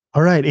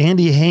All right,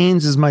 Andy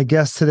Haynes is my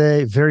guest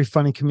today. Very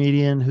funny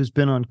comedian who's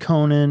been on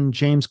Conan,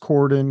 James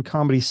Corden,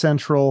 Comedy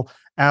Central,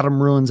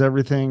 Adam Ruins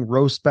Everything,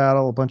 Roast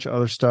Battle, a bunch of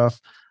other stuff.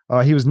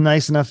 He was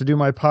nice enough to do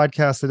my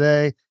podcast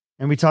today,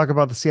 and we talk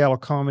about the Seattle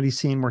comedy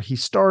scene where he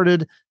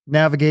started,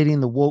 navigating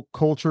the woke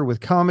culture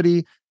with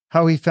comedy,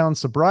 how he found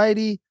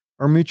sobriety,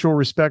 our mutual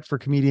respect for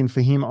comedian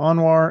Fahim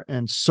Anwar,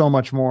 and so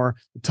much more.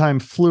 The time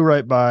flew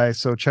right by,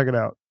 so check it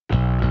out.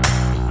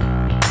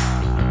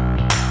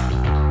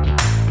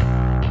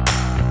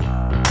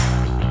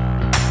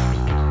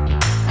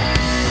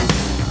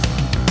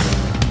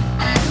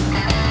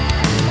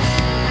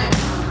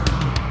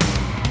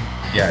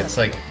 Yeah, it's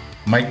like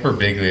Mike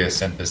Birbiglia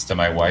sent this to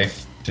my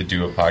wife to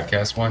do a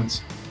podcast once,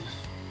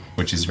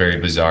 which is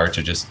very bizarre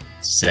to just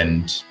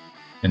send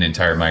an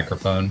entire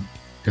microphone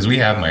because we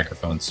have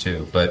microphones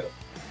too. But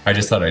I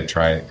just thought I'd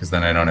try it because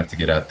then I don't have to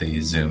get out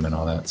the Zoom and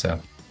all that. So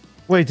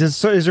Wait,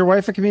 is your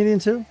wife a comedian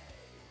too?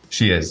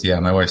 she is. Yeah,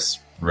 my wife's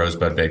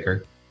Rosebud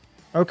Baker.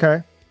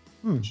 Okay.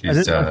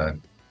 She's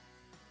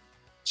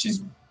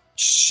she's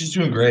she's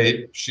doing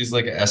great. She's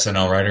like an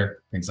SNL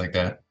writer, things like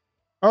that.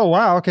 Oh,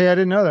 wow. Okay. I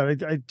didn't know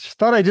that. I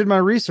thought I did my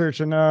research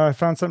and I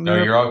found something No,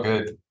 new. you're all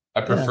good.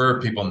 I prefer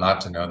people not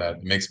to know that.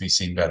 It makes me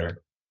seem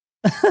better.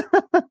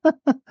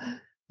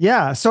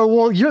 Yeah. So,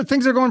 well,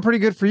 things are going pretty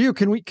good for you.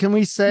 Can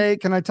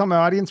I tell my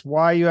audience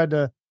why you had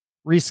to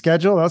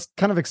reschedule? That's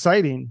kind of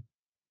exciting.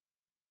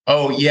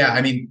 Oh yeah,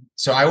 I mean,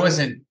 so I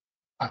wasn't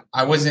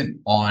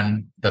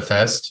on the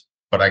fest,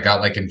 but I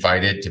got like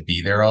invited to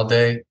be there all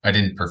day. I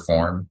didn't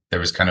perform. There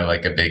was kind of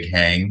like a big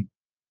hang,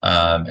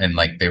 and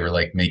like they were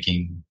like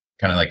making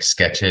kind of like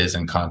sketches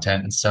and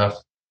content and stuff.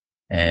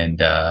 And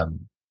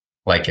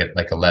like at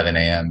like 11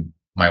 a.m.,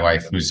 my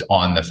wife, who's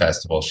on the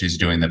festival, she's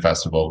doing the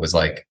festival, was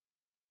like,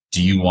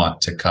 "Do you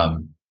want to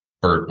come?"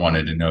 Bert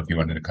wanted to know if you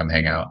wanted to come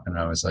hang out, and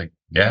I was like,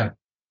 "Yeah."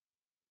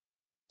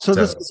 So So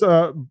this is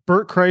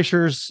Bert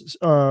Kreischer's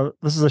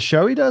this is a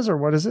show he does, or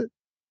what is it?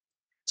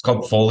 it's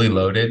called Fully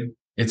Loaded.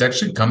 It's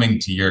actually coming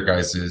to your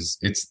guys's.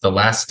 It's the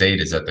last date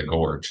is at the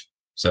Gorge,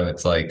 so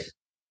it's like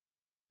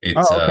it's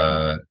Oh,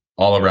 okay.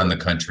 all around the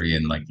country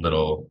and like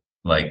little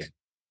like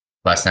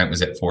last night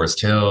was at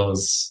Forest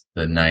Hills.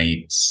 The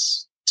night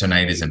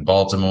tonight is in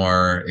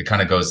Baltimore. It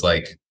kind of goes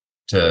like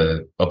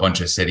to a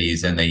bunch of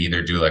cities, and they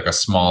either do like a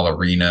small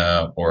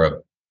arena or a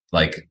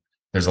like.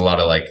 There's a lot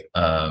of like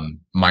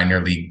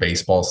minor league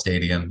baseball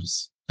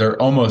stadiums. They're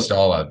almost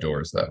all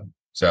outdoors though,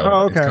 so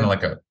Oh, it's kind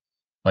okay. of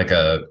like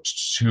a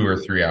 2 or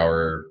 3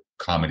 hour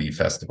comedy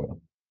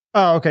festival.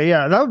 Oh, okay.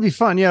 Yeah, that would be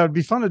fun. Yeah, it'd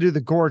be fun to do the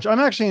Gorge. I'm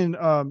actually in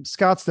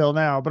Scottsdale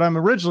now, but I'm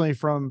originally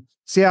from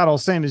Seattle,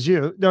 same as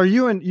you.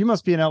 You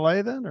must be in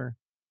LA then, or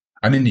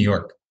I'm in New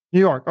York. New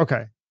York?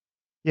 Okay.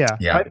 Yeah.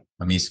 Yeah,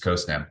 I'm East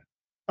Coast now.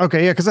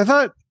 Okay. Yeah. Cause I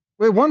thought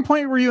at one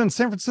point, were you in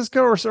San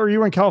Francisco or you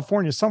were in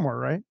California somewhere,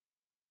 right?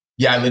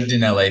 Yeah, I lived in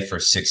LA for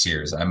 6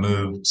 years. I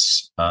moved.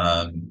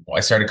 I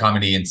started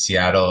comedy in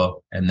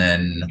Seattle, and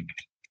then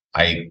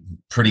I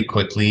pretty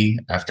quickly,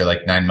 after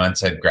like 9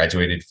 months, I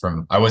graduated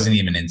from. I wasn't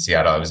even in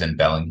Seattle. I was in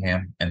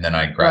Bellingham, and then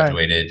I Right.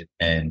 graduated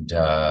and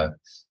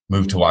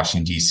moved to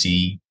Washington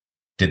D.C.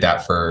 Did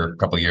that for a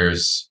couple of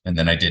years, and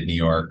then I did New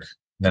York.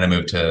 Then I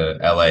moved to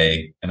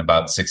LA, and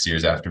about 6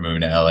 years after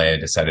moving to LA, I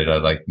decided I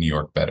liked New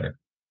York better.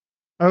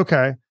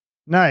 Okay.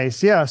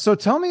 Nice. Yeah. So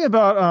tell me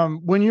about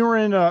when you were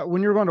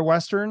going to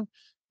Western.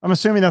 I'm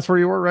assuming that's where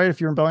you were, right?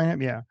 If you're in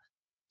Bellingham. Yeah.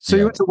 So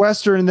you Yeah. went to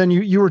Western and then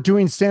you were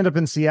doing stand up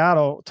in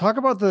Seattle. Talk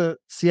about the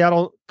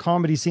Seattle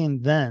comedy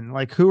scene then.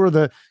 Like who were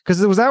because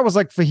that was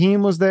like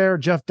Fahim was there,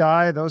 Jeff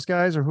Dye, those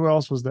guys, or who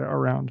else was there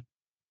around?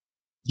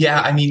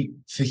 Yeah, I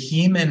mean,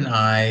 Fahim and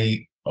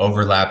I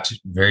overlapped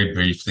very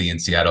briefly in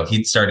Seattle.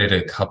 He'd started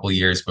a couple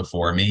years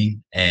before me,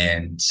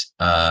 and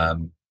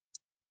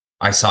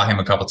I saw him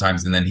a couple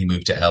times, and then he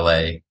moved to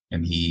LA,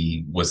 and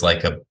he was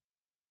like a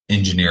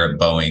engineer at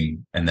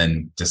Boeing, and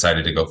then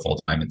decided to go full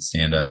time at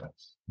stand up.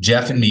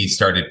 Jeff and me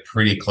started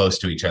pretty close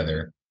to each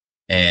other,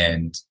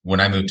 and when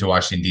I moved to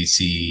Washington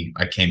D.C.,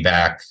 I came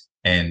back,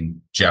 and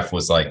Jeff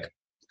was like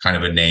kind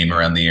of a name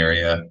around the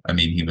area. I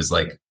mean, he was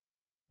like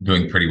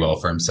doing pretty well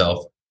for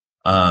himself.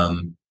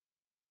 Um,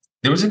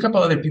 there was a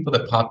couple other people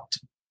that popped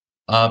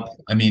up.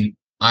 I mean,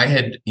 I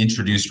had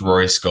introduced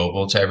Rory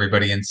Scovel to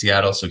everybody in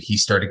Seattle, so he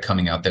started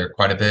coming out there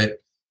quite a bit.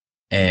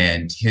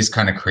 And his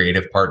kind of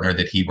creative partner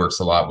that he works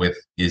a lot with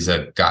is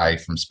a guy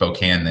from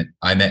Spokane that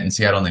I met in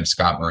Seattle named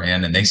Scott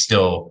Moran, and they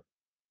still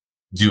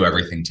do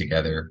everything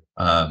together.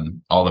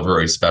 All of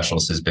Rory's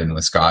specials has been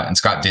with Scott, and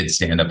Scott did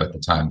stand up at the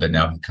time, but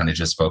now he kind of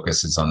just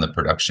focuses on the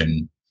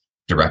production,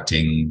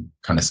 directing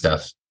kind of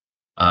stuff.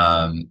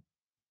 Um,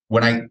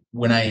 when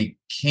I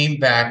came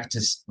back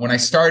to when I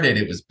started,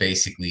 it was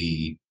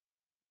basically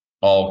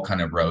all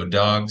kind of road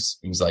dogs.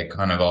 It was like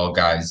kind of all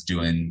guys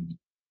doing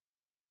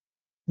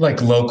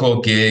like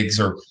local gigs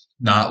or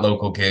not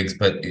local gigs,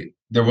 but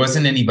there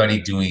wasn't anybody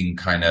doing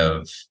kind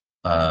of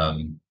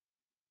um,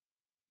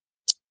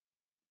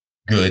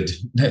 good.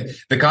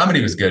 The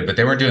comedy was good, but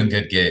they weren't doing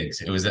good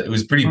gigs. It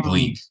was pretty Mm.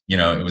 bleak. You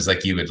know, it was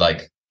like you would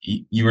like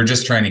you were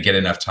just trying to get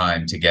enough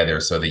time together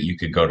so that you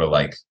could go to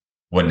like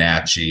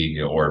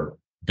Wenatchee or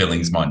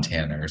Billings,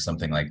 Montana, or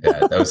something like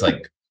that. That was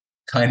like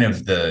kind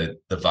of the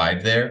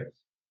vibe there.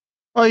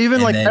 Oh, even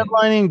And like then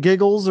headlining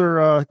Giggles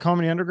or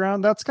Comedy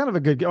Underground. That's kind of a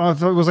good. Oh,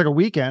 if it was like a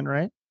weekend,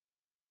 right?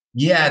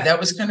 yeah, that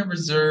was kind of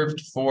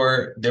reserved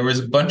for. There was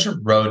a bunch of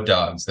road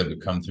dogs that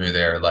would come through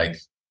there, like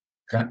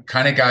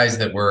kind of guys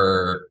that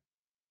were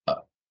uh,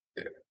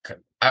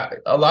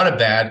 a lot of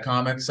bad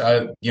comics,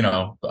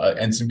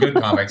 and some good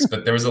comics,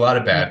 but there was a lot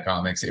of bad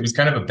comics. It was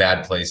kind of a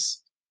bad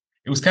place.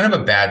 It was kind of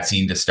a bad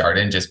scene to start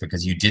in just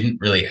because you didn't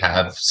really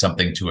have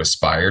something to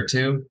aspire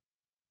to.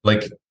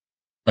 Like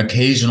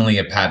occasionally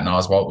a Patton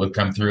Oswalt would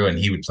come through and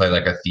he would play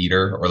like a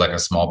theater or like a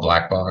small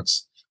black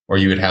box, or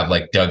you would have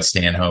like Doug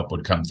Stanhope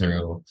would come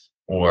through,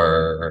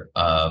 or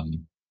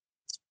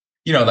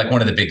like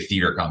one of the big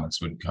theater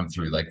comics would come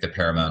through, like the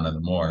Paramount and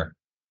the More.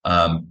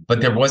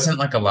 But there wasn't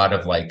like a lot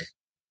of like,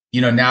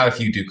 now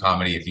if you do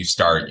comedy, if you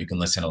start, you can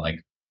listen to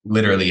like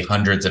literally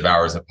hundreds of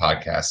hours of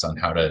podcasts on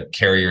how to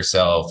carry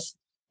yourself,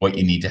 what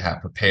you need to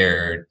have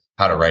prepared,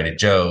 how to write a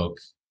joke,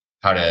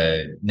 how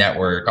to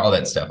network, all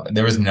that stuff.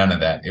 There was none of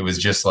that. It was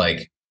just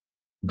like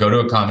go to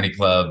a comedy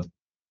club,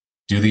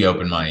 do the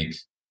open mic,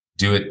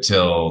 do it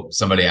till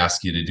somebody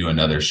asks you to do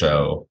another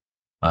show.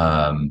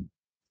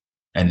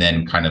 And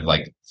then kind of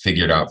like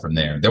figure it out from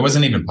there. There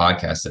wasn't even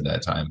podcast at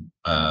that time.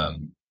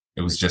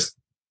 It was just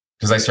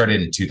because I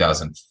started in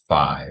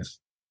 2005.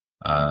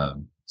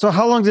 So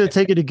how long did it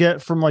take you to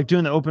get from like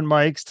doing the open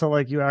mics to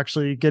like you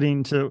actually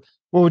getting to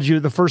what would you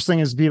the first thing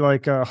is be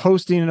like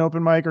hosting an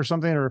open mic or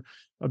something or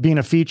being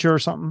a feature or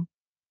something?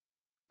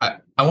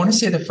 I want to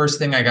say the first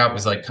thing I got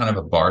was like kind of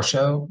a bar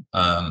show.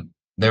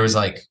 There was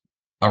like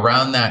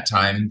around that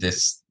time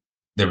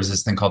there was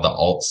this thing called the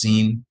alt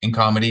scene in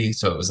comedy.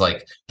 So it was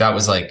like that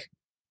was like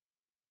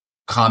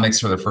comics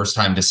for the first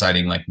time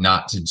deciding like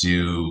not to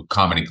do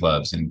comedy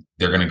clubs and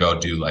they're going to go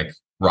do like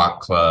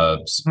rock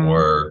clubs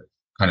or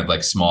kind of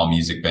like small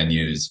music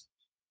venues.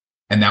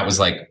 And that was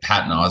like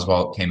Patton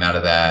Oswalt came out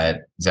of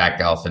that, Zach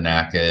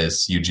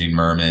Galifianakis, Eugene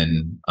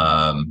Merman,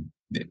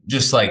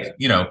 just like,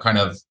 kind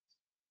of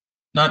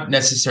not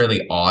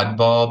necessarily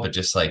oddball, but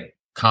just like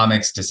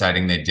comics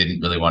deciding they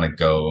didn't really want to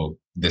go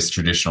this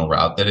traditional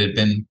route that had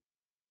been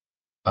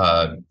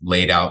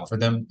laid out for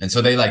them. And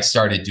so they like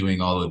started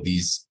doing all of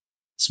these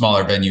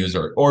smaller venues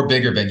or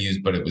bigger venues,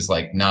 but it was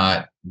like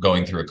not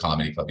going through a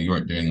comedy club. You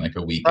weren't doing like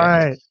a weekend.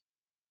 Right.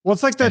 Well,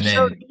 it's like that And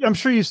show. then, I'm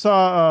sure you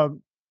saw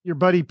your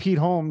buddy Pete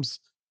Holmes,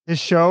 his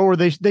show where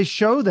they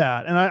show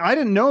that. And I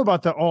didn't know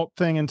about the alt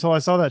thing until I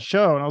saw that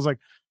show. And I was like,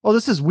 oh,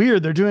 this is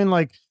weird. They're doing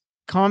like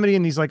comedy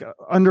in these like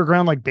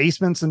underground like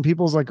basements and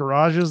people's like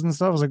garages and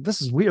stuff. I was like,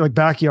 this is weird, like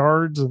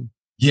backyards. And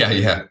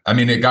yeah. I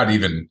mean, it got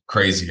even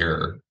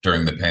crazier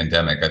during the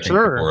pandemic. I think people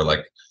were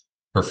like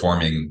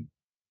performing.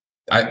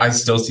 I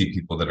still see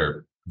people that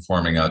are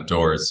performing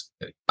outdoors.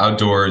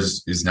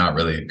 Outdoors is not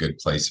really a good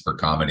place for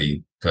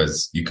comedy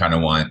because you kind of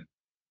want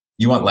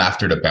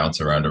laughter to bounce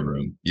around a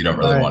room. You don't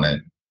really want to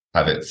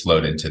have it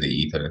float into the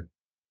ether.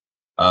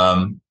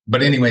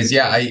 But anyways,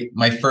 yeah,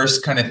 my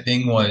first kind of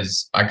thing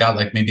was I got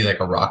like maybe like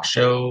a rock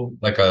show,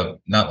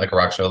 not like a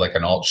rock show, like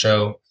an alt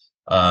show,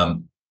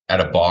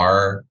 at a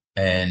bar.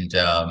 And,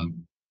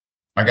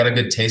 I got a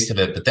good taste of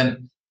it, but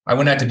then I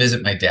went out to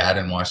visit my dad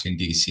in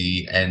Washington,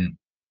 DC, and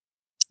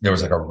there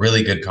was like a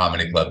really good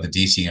comedy club, the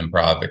DC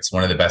Improv. It's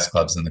one of the best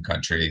clubs in the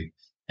country.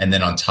 And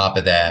then on top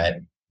of that,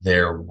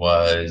 there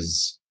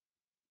was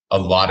a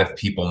lot of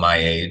people my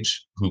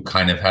age who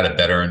kind of had a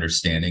better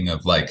understanding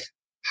of like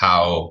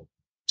how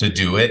to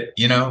do it,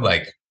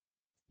 like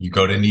you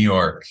go to New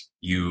York,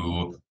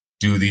 you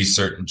do these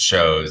certain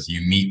shows,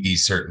 you meet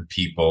these certain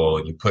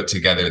people, you put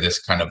together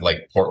this kind of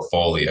like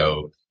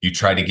portfolio, you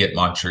try to get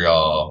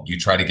Montreal, you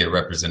try to get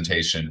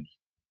representation.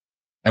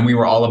 And we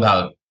were all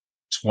about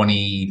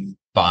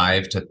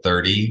 25 to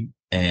 30.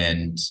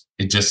 And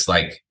it just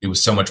like, it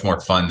was so much more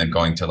fun than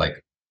going to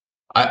like,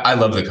 I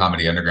love the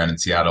Comedy Underground in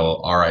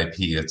Seattle, RIP,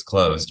 it's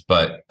closed,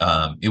 but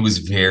it was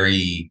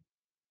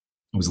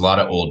a lot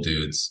of old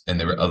dudes and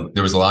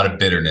there was a lot of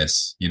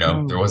bitterness,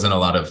 there wasn't a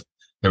lot of,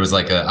 there was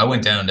like I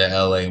went down to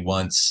LA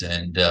once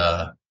and,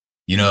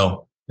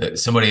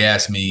 somebody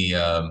asked me,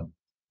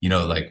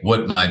 like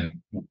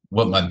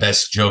what my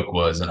best joke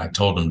was. And I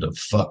told them to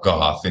fuck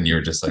off. And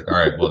you're just like, all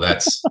right, well,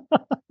 that's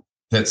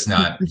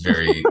not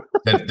very,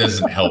 that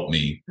doesn't help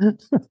me.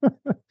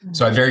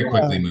 So I very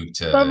quickly moved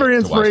to, not very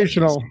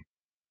inspirational.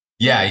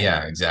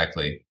 Yeah,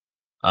 exactly.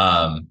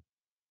 I'm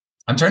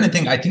trying to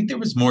think. I think there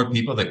was more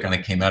people that kind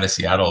of came out of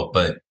Seattle,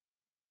 but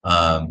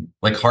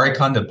like Hari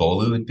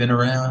Kondabolu had been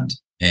around,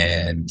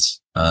 and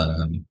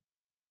trying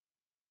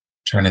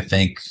to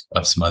think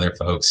of some other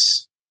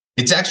folks.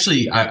 It's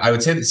actually, I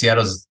would say that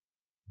Seattle's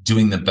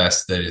doing the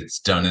best that it's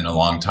done in a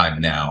long time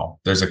now.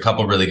 There's a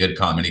couple really good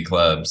comedy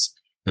clubs.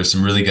 There's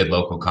some really good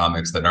local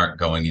comics that aren't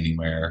going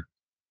anywhere.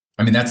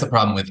 I mean, that's the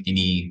problem with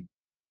any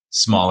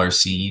smaller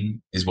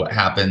scene is what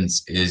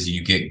happens is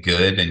you get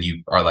good and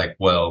you are like,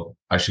 well,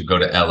 I should go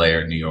to LA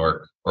or New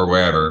York or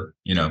wherever,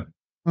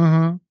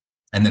 Mm-hmm.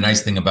 And the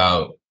nice thing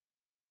about,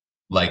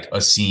 like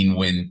a scene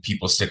when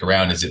people stick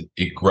around is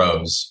it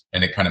grows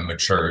and it kind of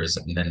matures,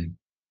 and then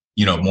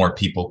more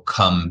people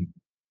come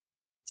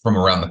from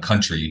around the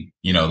country,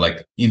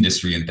 like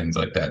industry and things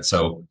like that.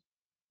 So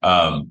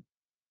um,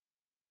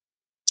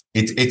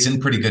 it's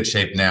in pretty good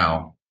shape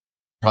now.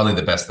 Probably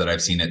the best that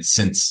I've seen it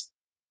since,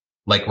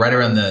 like, right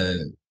around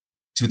the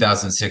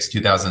 2006,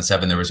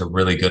 2007. There was a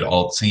really good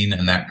alt scene,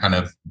 and that kind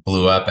of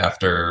blew up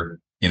after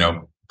a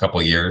couple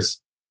of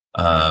years.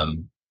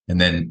 And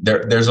then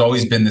there's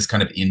always been this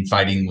kind of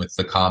infighting with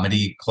the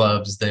comedy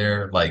clubs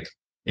there. Like,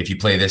 if you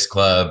play this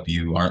club,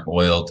 you aren't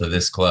loyal to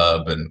this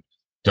club, and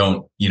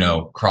don't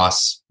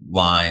cross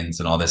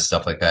lines and all this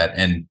stuff like that.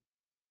 And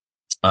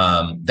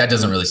that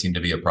doesn't really seem to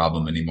be a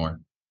problem anymore.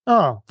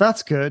 Oh,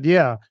 that's good.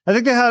 Yeah. I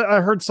think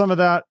I heard some of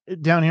that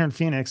down here in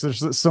Phoenix.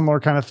 There's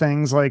similar kind of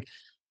things. Like,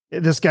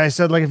 this guy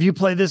said, like, if you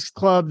play this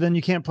club, then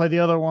you can't play the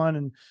other one.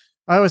 And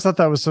I always thought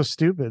that was so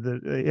stupid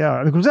that,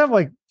 yeah, because we have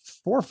like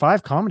 4 or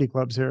 5 comedy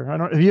clubs here.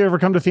 Have you ever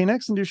come to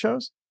Phoenix and do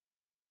shows?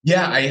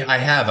 Yeah, I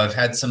have. I've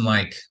had some,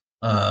 like,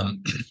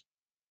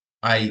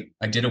 I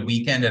did a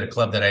weekend at a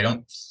club that I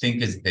don't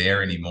think is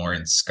there anymore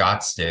in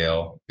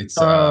Scottsdale. It's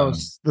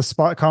The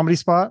spot, comedy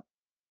spot.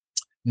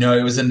 No,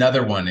 it was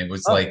another one. It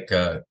was Oh, like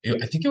I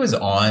think it was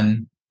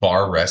on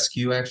Bar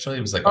Rescue, actually.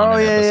 It was like on oh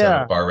an yeah, episode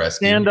yeah. of Bar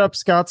Rescue. Stand up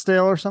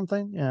Scottsdale or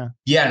something. Yeah.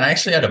 Yeah, and I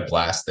actually had a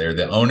blast there.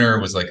 The owner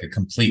was like a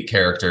complete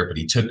character, but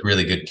he took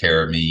really good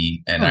care of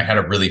me, and I had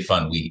a really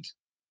fun week.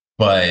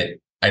 But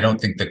I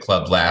don't think the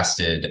club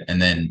lasted. And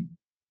then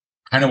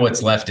kind of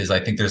what's left is, I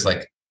think there's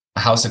like a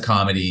House of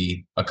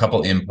Comedy, a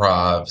couple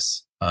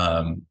improvs.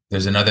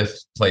 There's another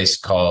place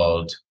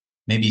called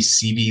maybe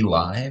CB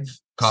Live.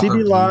 Copper CB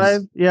Blues.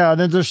 Live. Yeah.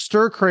 Then there's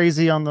Stir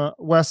Crazy on the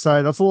west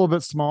side. That's a little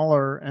bit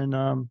smaller.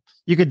 And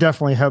you could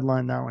definitely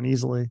headline that one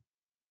easily.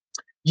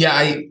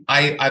 Yeah,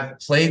 I've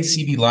played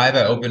CB Live.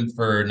 I opened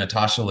for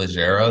Natasha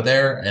Leggero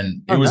there,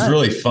 and it was nice.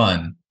 really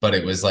fun. But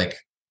it was like,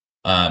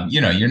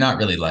 you're not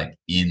really like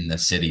in the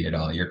city at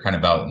all. You're kind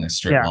of out in the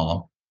strip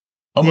mall.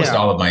 Almost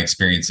all of my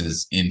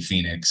experiences in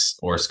Phoenix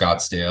or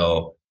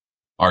Scottsdale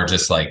are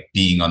just like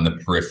being on the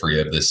periphery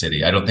of the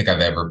city. I don't think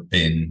I've ever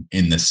been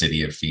in the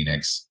city of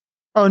Phoenix.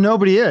 Oh,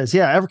 nobody is.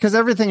 Yeah. Because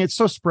everything, it's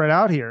so spread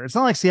out here. It's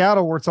not like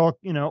Seattle where it's all,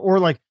 or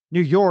like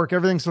New York,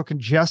 everything's so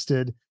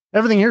congested.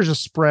 Everything here is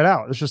just spread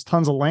out. There's just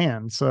tons of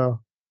land. So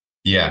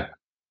yeah.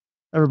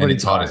 Everybody, and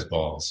it's hot as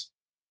balls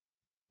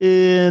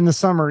in the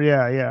summer.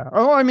 Yeah. Yeah.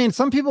 Oh, I mean,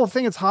 some people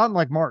think it's hot in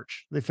like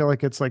March. They feel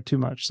like it's like too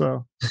much.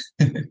 So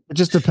it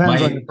just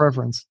depends on your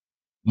preference.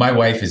 My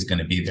wife is going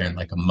to be there in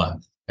like a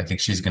month. I think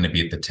she's going to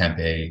be at the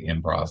Tempe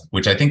Improv,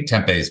 which I think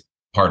Tempe is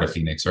part of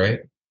Phoenix,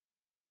 right?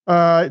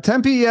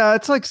 Tempe, yeah,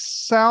 it's like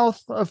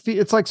south of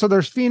it's like, so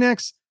there's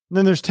Phoenix, and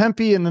then there's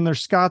Tempe, and then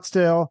there's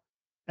Scottsdale,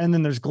 and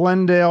then there's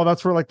Glendale.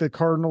 That's where like the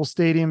Cardinal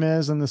Stadium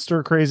is, and the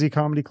Stir Crazy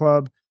Comedy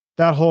Club.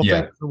 That whole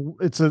thing,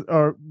 it's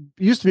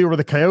used to be where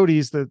the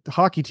Coyotes, the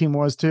hockey team,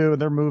 was too,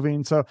 and they're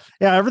moving. So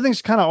yeah,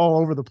 everything's kind of all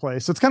over the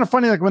place. So it's kind of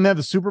funny, like when they had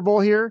the Super Bowl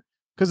here,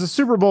 because the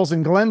Super Bowl's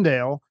in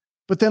Glendale,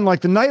 but then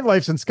like the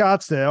nightlife's in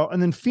Scottsdale,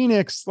 and then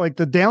Phoenix, like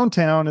the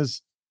downtown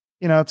is,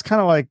 it's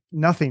kind of like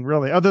nothing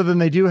really, other than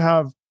they do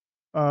have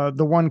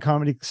the one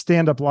comedy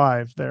Stand Up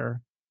Live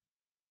there.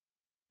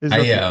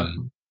 I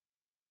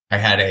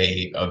had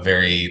a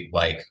very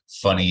like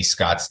funny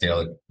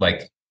Scottsdale,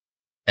 like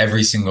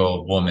every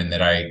single woman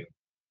that I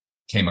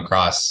came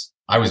across,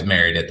 I was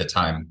married at the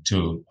time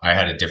too. I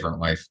had a different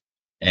wife.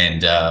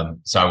 And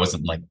so I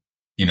wasn't like,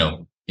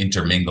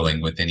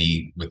 intermingling with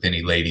any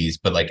ladies,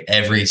 but like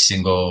every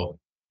single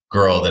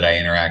girl that I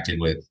interacted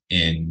with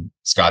in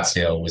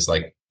Scottsdale was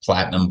like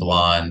platinum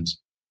blonde,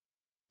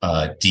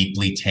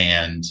 deeply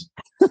tanned.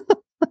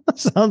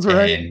 Sounds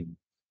right. And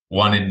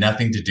wanted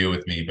nothing to do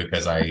with me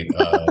because I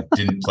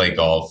didn't play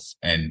golf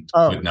and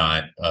could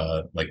not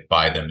like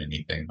buy them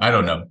anything. I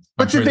don't know.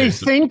 But did they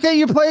think that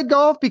you played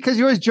golf? Because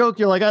you always joke,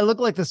 you're like, I look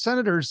like the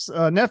senator's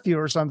nephew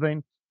or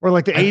something, or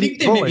like the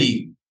 80s. I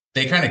think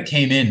they kind of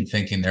came in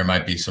thinking there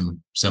might be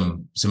some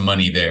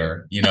money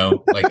there,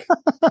 like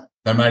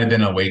there might have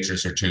been a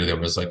waitress or two that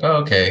was like, oh,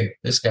 okay,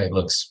 this guy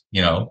looks,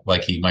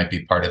 like he might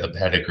be part of the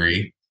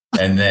pedigree.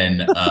 And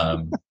then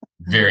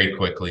very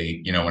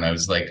quickly, when I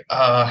was like,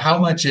 how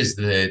much is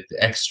the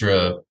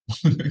extra?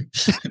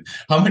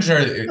 How much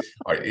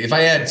if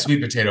I add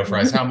sweet potato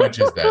fries, how much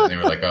is that? And they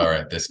were like, all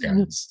right, this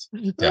guy's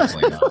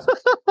definitely not.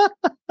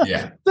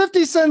 Yeah.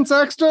 50 cents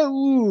extra.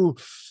 Ooh.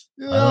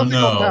 I don't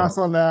know. I'll pass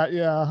on that.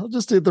 Yeah. I'll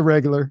just do the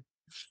regular.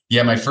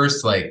 Yeah. My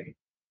first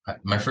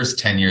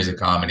 10 years of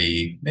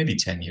comedy, maybe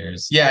 10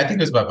 years. Yeah. I think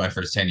it was about my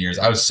first 10 years.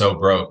 I was so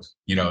broke,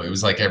 it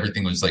was like,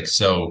 everything was like,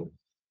 so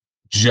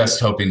just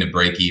hoping to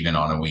break even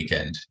on a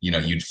weekend.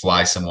 You'd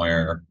fly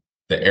somewhere,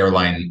 the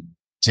airline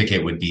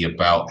ticket would be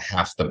about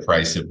half the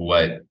price of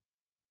what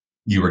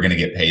you were going to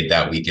get paid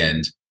that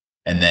weekend.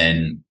 And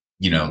then,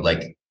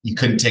 like you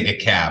couldn't take a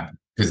cab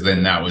because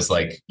then that was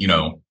like,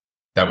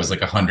 that was like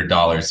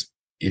 $100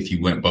 if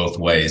you went both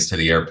ways to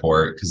the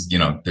airport. Cause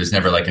there's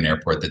never like an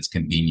airport that's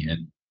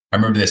convenient. I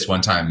remember this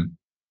one time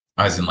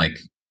I was in like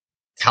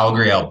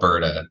Calgary,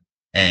 Alberta,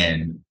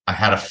 and I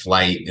had a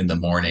flight in the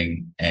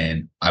morning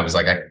and I was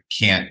like, I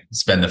can't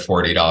spend the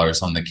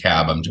 $40 on the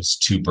cab. I'm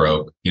just too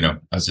broke. I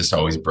was just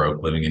always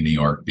broke living in New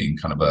York, being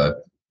kind of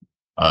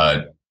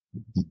uh,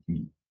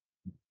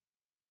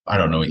 I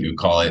don't know what you would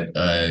call it,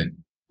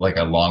 like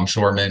a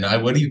longshoreman.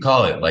 What do you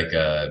call it?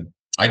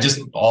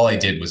 All I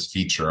did was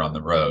feature on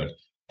the road,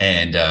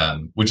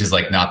 and which is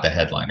like not the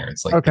headliner.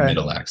 It's like the Okay.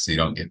 middle act, so you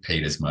don't get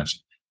paid as much.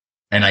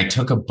 And I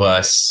took a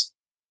bus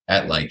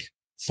at like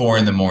 4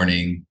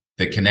 a.m.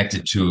 that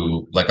connected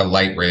to like a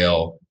light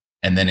rail,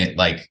 and then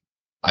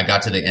I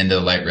got to the end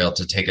of the light rail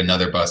to take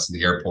another bus to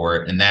the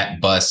airport, and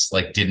that bus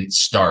like didn't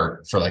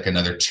start for like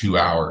another 2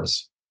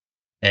 hours.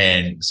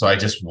 And so I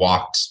just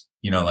walked,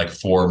 like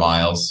 4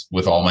 miles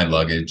with all my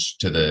luggage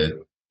to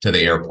the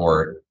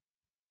airport.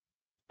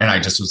 And I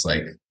just was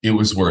like, it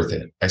was worth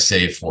it. I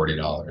saved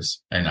 $40,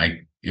 and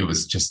it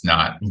was just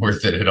not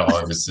worth it at all.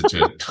 It was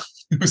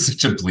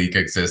such a bleak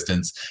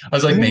existence. I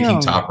was like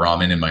making top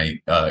ramen in my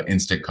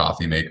instant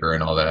coffee maker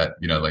and all that,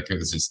 like it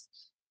was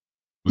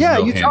Yeah,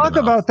 real you hand talk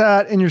to mouth. about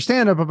that in your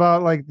stand-up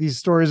about like these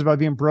stories about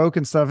being broke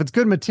and stuff. It's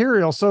good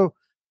material. So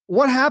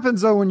what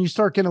happens though when you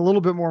start getting a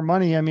little bit more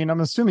money? I mean,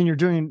 I'm assuming you're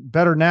doing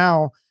better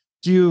now.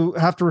 Do you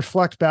have to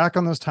reflect back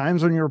on those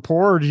times when you were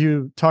poor, or do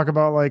you talk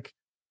about like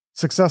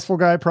successful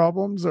guy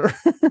problems? Or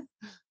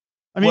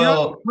I mean, you're not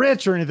Well,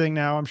 rich or anything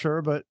now, I'm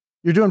sure, but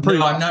you're doing pretty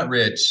no, well. I'm not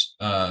rich,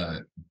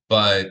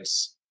 but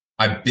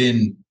I've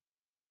been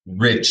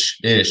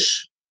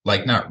rich-ish,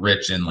 like not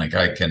rich in like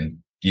I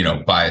can,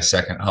 buy a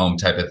second home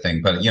type of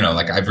thing. But,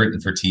 like I've written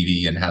for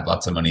TV and had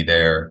lots of money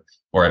there,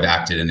 or I've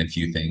acted in a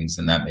few things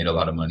and that made a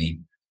lot of money.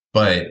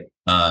 But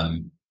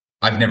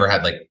I've never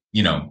had like,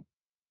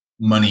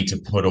 money to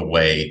put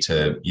away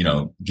to,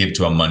 give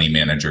to a money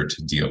manager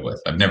to deal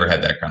with. I've never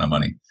had that kind of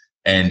money.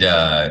 And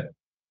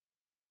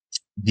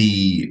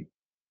the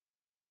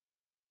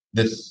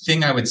the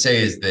thing I would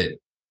say is that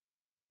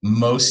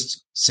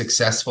most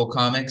successful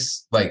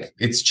comics, like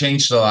it's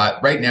changed a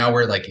lot. Right now,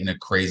 we're like in a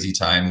crazy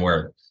time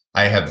where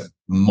I have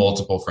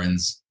multiple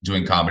friends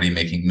doing comedy,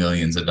 making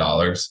millions of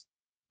dollars.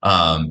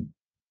 And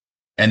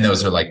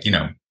those are like,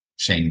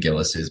 Shane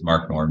Gillis's,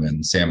 Mark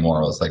Norman, Sam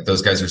Morrill's, like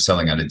those guys are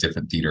selling out a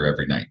different theater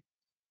every night.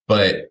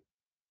 But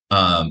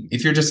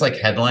if you're just like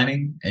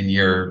headlining and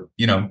you're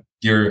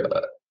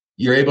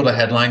able to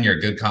headline, you're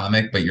a good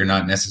comic, but you're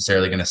not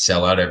necessarily going to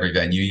sell out every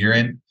venue you're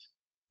in.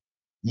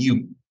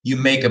 You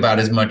make about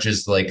as much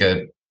as like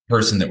a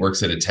person that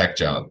works at a tech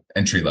job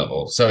entry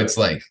level. So it's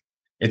like,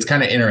 it's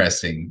kind of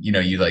interesting.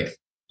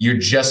 You're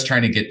just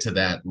trying to get to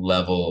that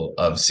level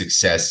of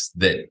success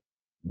that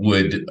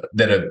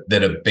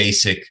a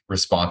basic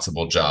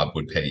responsible job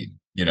would pay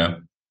you,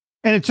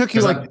 And it took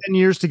you like 10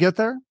 years to get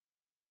there?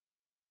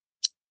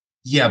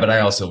 Yeah, but I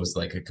also was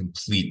like a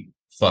complete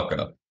fuck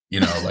up,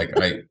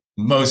 like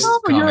most No,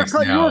 comics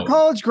you're now. a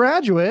college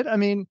graduate. I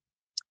mean,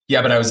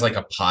 Yeah, but I was like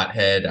a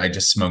pothead. I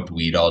just smoked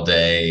weed all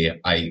day.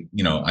 I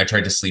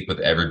tried to sleep with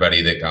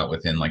everybody that got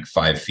within like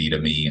 5 feet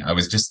of me. I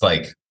was just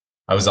like,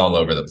 I was all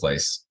over the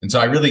place. And so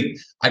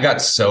I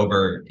got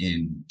sober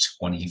in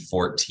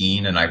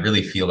 2014, and I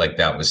really feel like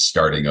that was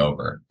starting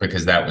over,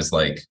 because that was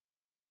like,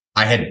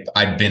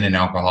 I'd been an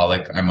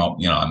alcoholic. I'm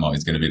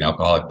always going to be an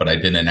alcoholic, but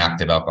I'd been an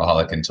active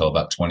alcoholic until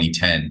about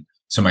 2010.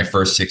 So my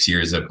first 6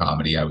 years of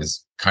comedy, I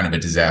was kind of a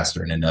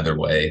disaster in another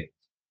way.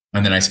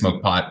 And then I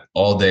smoked pot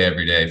all day,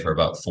 every day for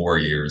about 4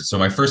 years. So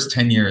my first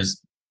 10 years,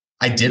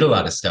 I did a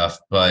lot of stuff,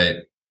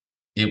 but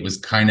it was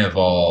kind of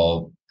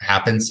all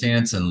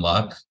happenstance and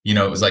luck.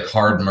 It was like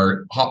hard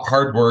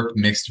work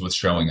mixed with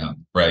showing up,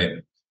 right?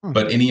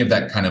 But any of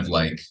that kind of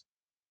like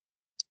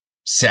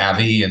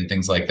savvy and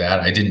things like that,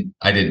 I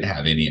didn't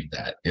have any of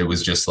that. It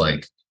was just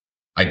like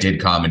I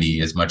did comedy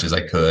as much as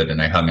I could,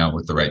 and I hung out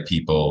with the right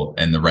people,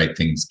 and the right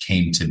things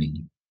came to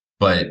me.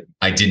 But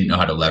I didn't know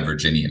how to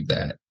leverage any of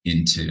that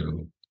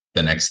into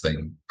the next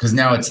thing. Because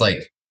now it's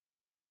like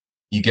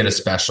you get a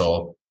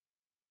special,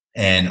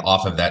 and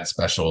off of that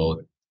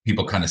special,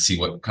 people kind of see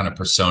what kind of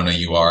persona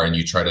you are, and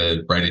you try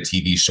to write a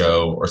TV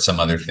show or some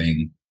other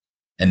thing.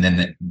 And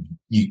then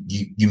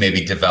you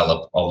maybe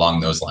develop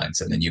along those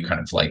lines. And then you kind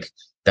of like,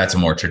 that's a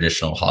more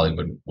traditional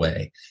Hollywood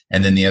way.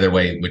 And then the other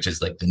way, which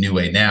is like the new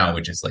way now,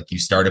 which is like you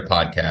start a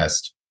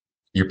podcast,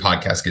 your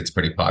podcast gets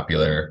pretty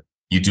popular.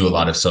 You do a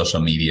lot of social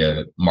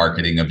media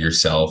marketing of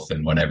yourself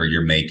and whatever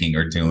you're making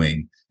or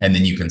doing, and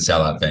then you can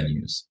sell out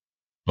venues.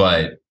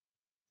 But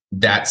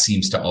that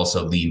seems to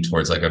also lean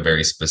towards like a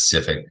very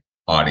specific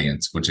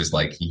audience, which is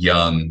like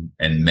young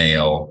and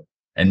male,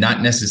 and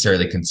not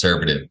necessarily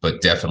conservative,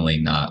 but definitely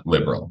not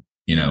liberal,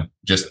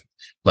 just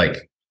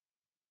like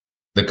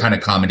the kind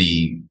of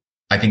comedy.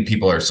 I think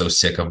people are so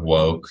sick of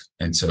woke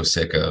and so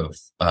sick of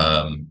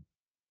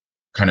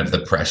kind of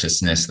the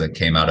preciousness that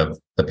came out of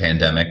the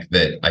pandemic,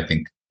 that I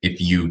think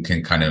if you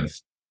can kind of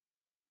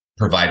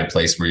provide a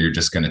place where you're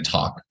just going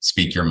to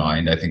speak your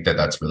mind, I think that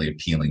that's really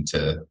appealing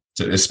to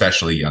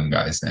especially young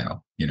guys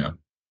now,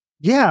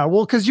 Yeah,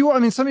 well, because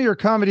some of your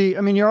comedy,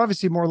 you're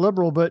obviously more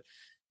liberal, but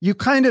you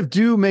kind of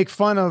do make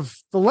fun of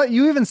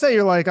you even say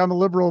you're like, I'm a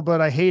liberal, but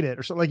I hate it.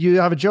 Or so, like, you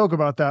have a joke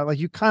about that. Like,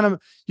 you kind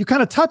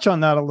of touch on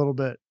that a little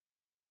bit.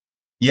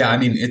 Yeah, I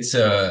mean, it's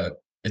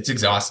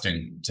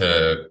exhausting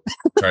to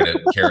try to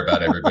care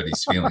about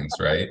everybody's feelings,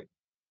 right?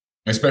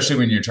 Especially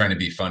when you're trying to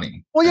be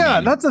funny. Well, I yeah,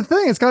 mean, that's the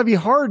thing. It's got to be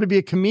hard to be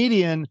a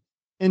comedian.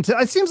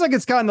 It seems like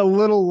it's gotten a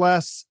little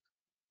less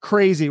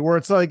crazy, where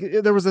it's like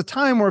there was a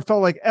time where it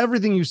felt like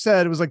everything you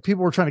said, it was like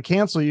people were trying to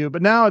cancel you.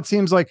 But now it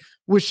seems like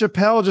with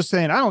Chappelle just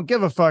saying, I don't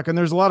give a fuck. And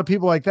there's a lot of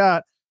people like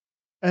that.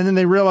 And then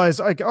they realize,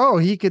 like, oh,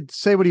 he could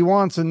say what he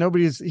wants and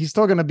he's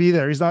still going to be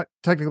there. He's not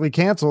technically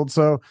canceled.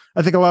 So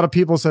I think a lot of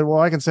people said, well,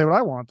 I can say what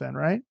I want then,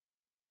 right?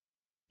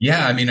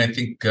 yeah, I mean, I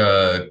think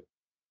that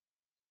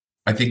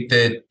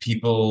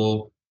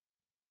people,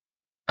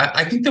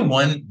 I think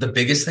the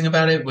biggest thing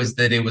about it was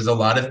that it was a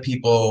lot of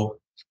people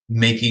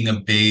making a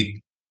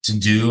big to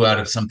do out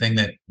of something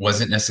that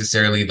wasn't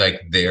necessarily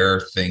like their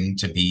thing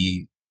to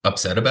be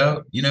upset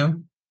about, you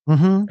know?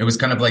 Mm-hmm. It was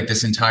kind of like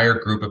this entire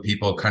group of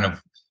people kind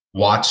of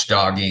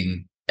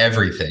watchdogging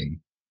everything.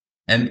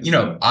 And, you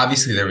know,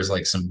 obviously there was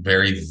like some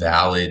very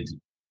valid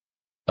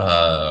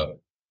uh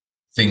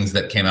things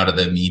that came out of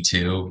the Me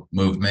Too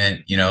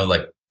movement, you know,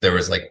 like there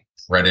was like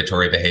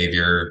predatory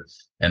behavior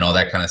and all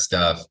that kind of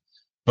stuff.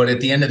 But at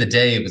the end of the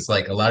day, it was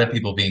like a lot of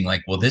people being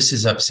like, well, this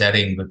is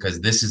upsetting because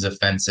this is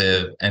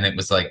offensive. And it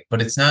was like, but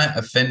it's not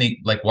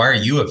offending. Like, why are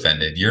you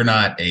offended? You're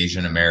not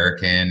Asian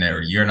American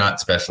or you're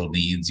not special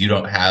needs. You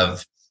don't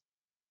have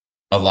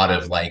a lot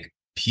of like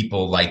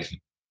people like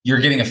you're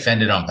getting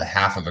offended on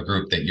behalf of a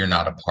group that you're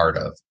not a part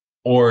of,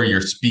 or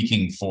you're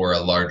speaking for a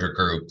larger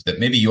group that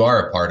maybe you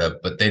are a part of,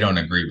 but they don't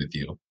agree with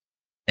you.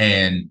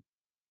 And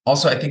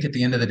also, I think at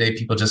the end of the day,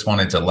 people just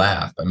wanted to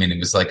laugh. I mean, it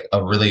was like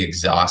a really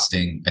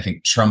exhausting. I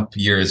think Trump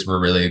years were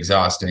really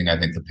exhausting. I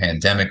think the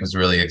pandemic was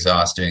really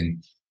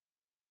exhausting,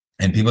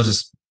 and people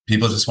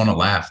just want to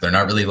laugh. They're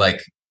not really like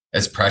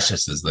as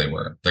precious as they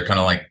were. They're kind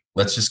of like,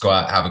 let's just go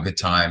out, have a good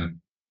time.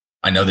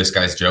 I know this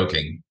guy's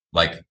joking.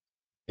 Like,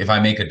 if I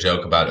make a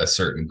joke about a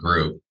certain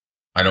group,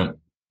 I don't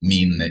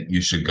mean that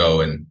you should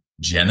go and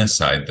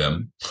genocide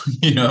them.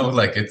 You know,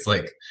 like it's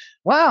like,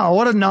 Wow,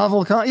 what a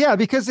novel yeah,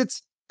 because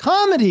it's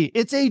comedy.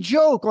 It's a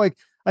joke. Like,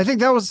 I think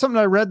that was something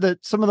I read,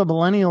 that some of the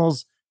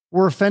millennials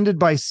were offended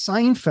by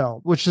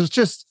Seinfeld, which is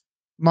just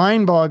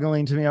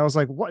mind-boggling to me. I was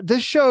like, what?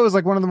 This show is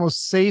like one of the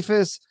most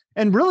safest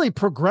and really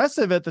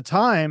progressive at the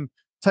time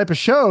type of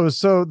shows.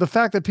 So the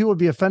fact that people would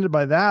be offended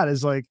by that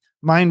is like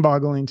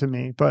mind-boggling to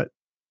me. But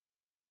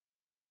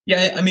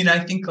yeah, I mean, I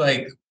think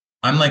like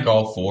I'm like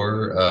all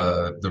for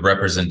the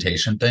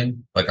representation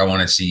thing. Like I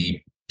want to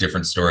see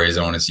different stories.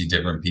 I want to see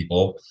different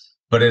people.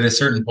 But at a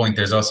certain point,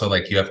 there's also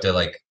like you have to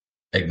like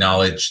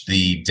acknowledge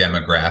the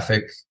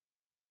demographic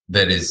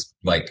that is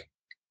like,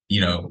 you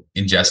know,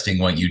 ingesting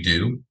what you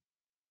do,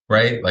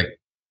 right? Like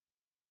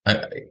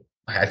I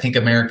I think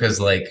America's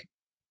like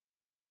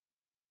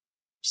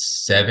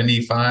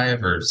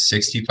 75 or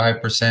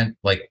 65%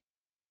 like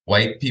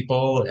white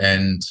people,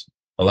 and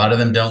a lot of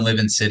them don't live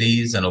in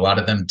cities, and a lot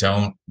of them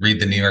don't read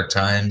the New York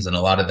Times, and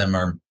a lot of them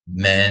are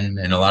men,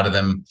 and a lot of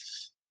them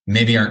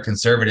maybe aren't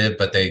conservative,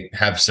 but they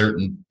have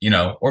certain, you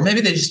know, or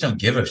maybe they just don't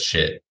give a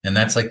shit. And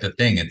that's like the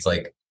thing. It's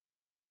like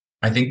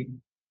I think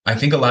I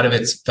think a lot of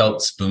it's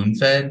felt spoon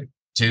fed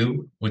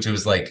too, which it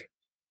was like,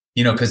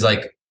 you know, because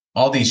like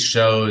all these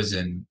shows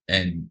and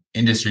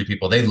industry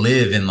people, they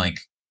live in like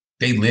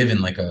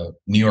a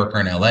New York or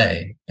an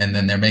LA, and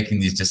then they're making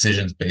these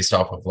decisions based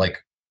off of like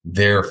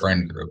their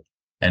friend group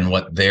and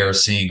what they're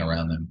seeing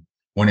around them.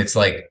 When it's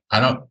like, I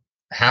don't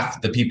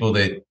half the people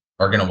that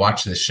are going to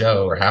watch this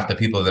show or half the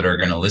people that are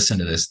going to listen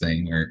to this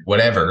thing or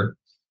whatever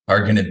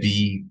are going to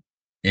be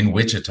in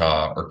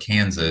Wichita or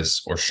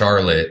Kansas or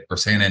Charlotte or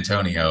San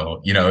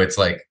Antonio. You know, it's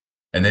like,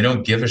 and they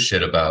don't give a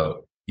shit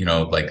about, you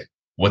know, like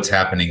what's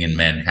happening in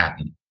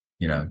Manhattan,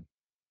 you know?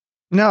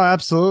 no,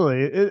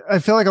 absolutely. I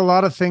feel like a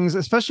lot of things,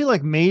 especially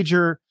like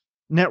major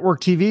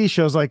network TV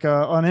shows like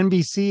on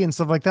NBC and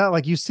stuff like that,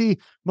 like you see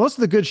most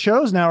of the good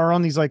shows now are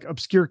on these like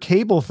obscure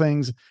cable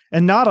things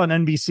and not on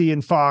NBC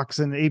and Fox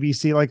and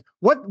ABC. Like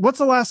what's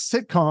the last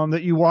sitcom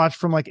that you watched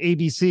from like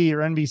ABC or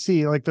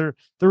NBC? Like there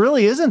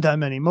really isn't that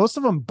many. Most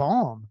of them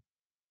bomb.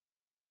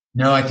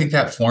 No, I think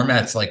that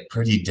format's like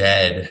pretty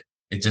dead.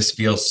 It just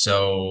feels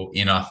so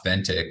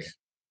inauthentic.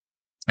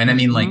 And I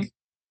mean, Mhm. like,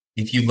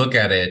 if you look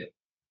at it,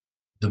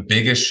 the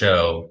biggest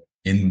show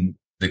in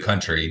the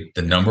country,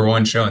 the number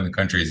one show in the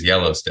country is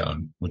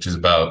Yellowstone, which is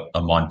about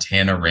a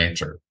Montana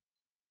rancher.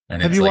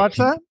 And Have it's you like, watched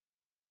that?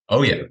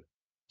 oh, yeah. Do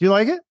you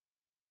like it?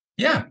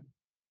 Yeah.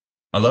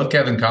 I love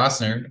Kevin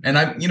Costner.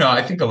 And you know,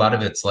 I think a lot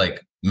of it's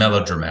like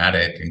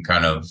melodramatic and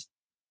kind of,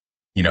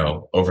 you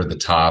know, over the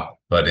top,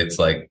 but it's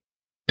like,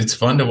 it's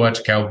fun to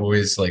watch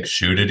cowboys like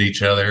shoot at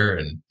each other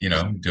and, you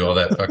know, do all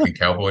that fucking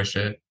cowboy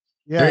shit.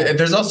 Yeah.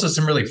 There's also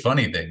some really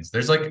funny things.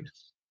 There's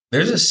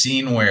a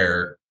scene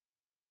where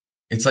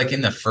it's like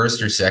in the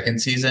first or second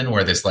season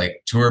where this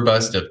like tour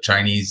bus of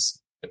Chinese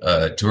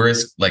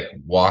tourists like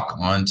walk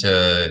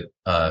onto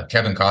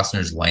Kevin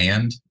Costner's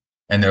land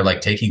and they're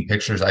like taking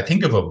pictures. I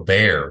think of a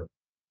bear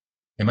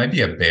it might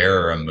be a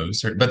bear or a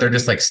moose, but they're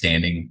just like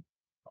standing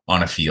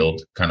on a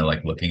field, kind of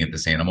like looking at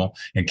this animal.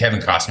 And Kevin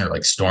Costner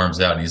like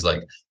storms out and he's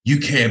like, "You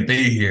can't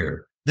be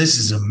here. This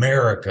is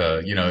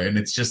America," and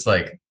it's just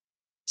like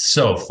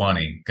so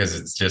funny because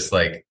it's just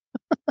like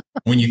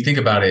when you think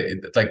about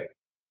it, like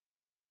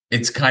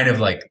it's kind of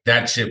like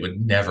that shit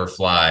would never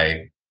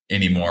fly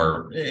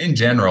anymore in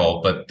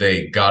general, but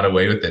they got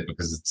away with it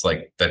because it's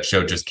like that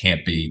show just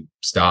can't be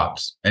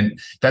stopped. And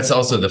that's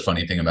also the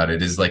funny thing about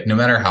it is like no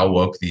matter how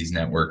woke these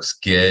networks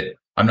get,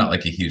 I'm not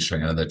like a huge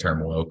fan of the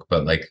term woke,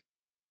 but like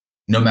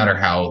no matter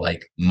how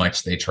like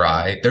much they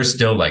try, they're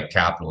still like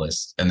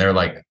capitalists. And they're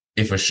like,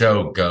 if a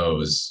show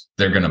goes,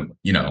 they're gonna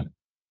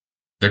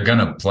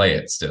play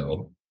it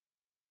still.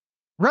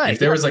 Right. If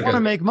there was like want to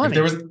make money. If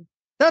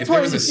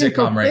there was a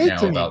sitcom right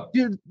now about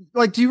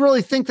do you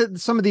really think that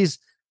some of these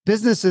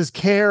businesses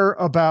care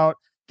about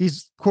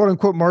these quote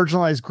unquote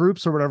marginalized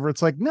groups or whatever?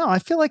 It's like, no, I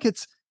feel like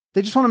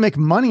they just want to make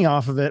money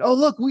off of it. Oh,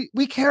 look,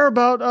 we care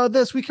about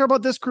this. We care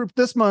about this group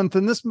this month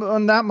and this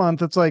on that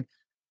month. It's like,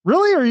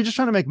 really? Or are you just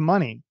trying to make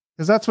money?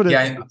 Because that's what it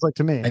sounds like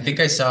to me. I think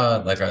I saw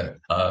like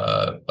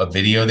a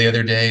video the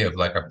other day of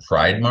like a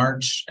pride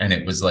march, and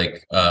it was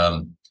like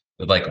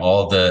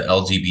all the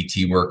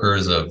LGBT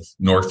workers of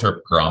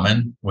Northrop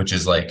Grumman, which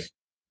is like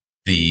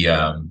the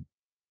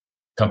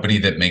company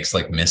that makes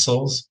like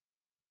missiles.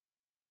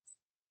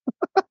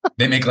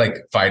 They make like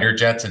fighter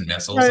jets and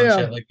missiles and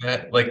shit like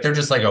that. Like they're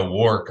just like a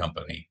war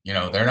company,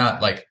 they're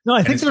not like. No,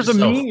 I think there's a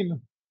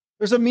meme.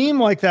 There's a meme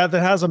like that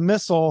has a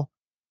missile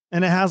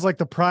and it has like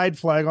the pride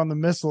flag on the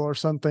missile or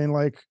something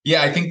like.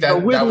 Yeah, I think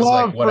that was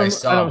like what I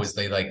saw was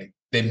they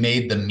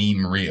made the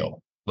meme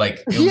real.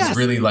 Like it was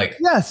really like,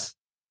 yes,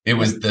 it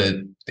was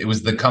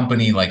the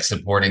company like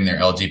supporting their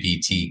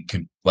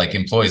LGBT like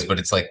employees, but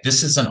it's like,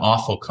 this is an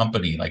awful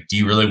company. Like, do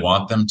you really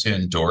want them to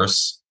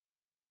endorse?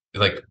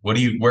 Like,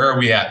 where are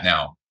we at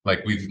now?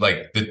 Like we've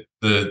like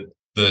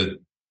the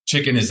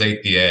chicken has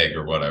ate the egg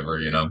or whatever,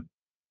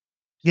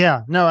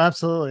 Yeah, no,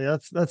 absolutely.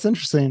 That's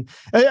interesting.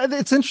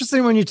 It's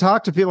interesting when you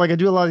talk to people. Like I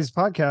do a lot of these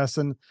podcasts,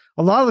 and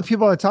a lot of the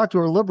people I talk to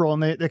are liberal,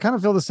 and they kind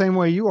of feel the same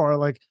way you are.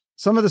 Like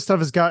some of the stuff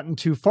has gotten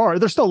too far.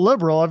 They're still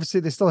liberal, obviously.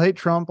 They still hate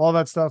Trump, all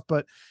that stuff,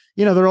 but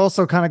they're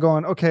also kind of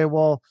going, okay,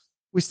 well,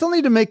 we still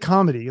need to make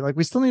comedy. Like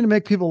we still need to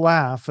make people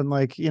laugh, and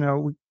like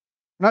we're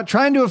not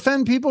trying to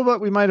offend people,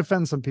 but we might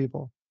offend some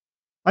people.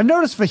 I've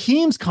noticed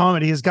Fahim's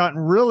comedy has gotten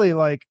really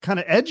like kind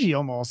of edgy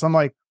almost. I'm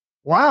like,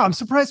 wow, I'm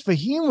surprised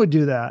Fahim would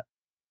do that.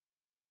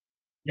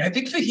 Yeah, I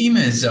think Fahim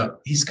is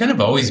he's kind of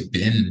always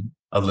been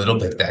a little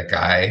bit that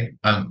guy.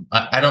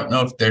 I don't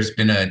know if there's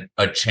been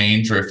a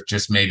change or if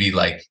just maybe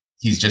like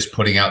he's just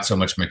putting out so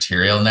much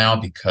material now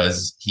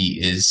because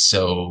he is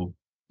so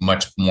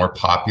much more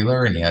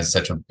popular and he has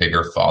such a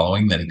bigger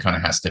following that he kind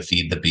of has to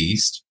feed the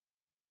beast.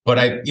 But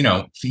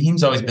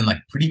Fahim's always been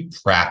like pretty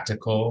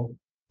practical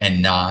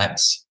and not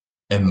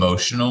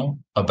emotional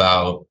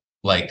about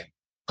like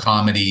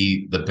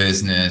comedy, the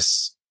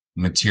business,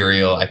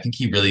 material. I think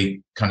he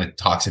really kind of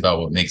talks about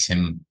what makes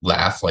him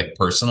laugh, like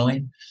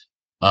personally.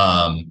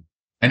 And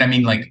I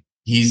mean, like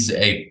he's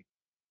I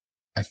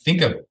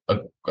think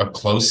a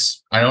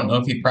close, I don't know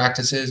if he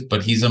practices,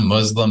 but he's a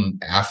Muslim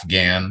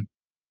Afghan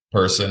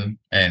person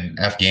and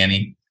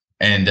Afghani.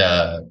 And,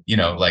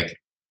 like,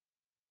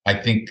 I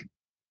think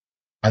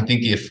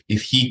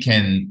if he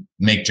can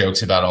make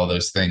jokes about all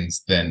those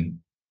things, then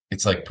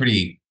it's like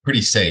pretty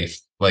safe.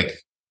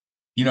 Like,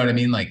 you know what I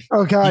mean? Like,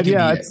 oh God,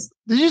 yeah.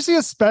 Did you see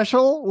a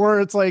special where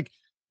it's like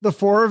the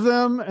four of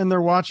them and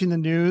they're watching the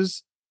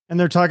news and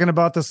they're talking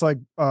about this like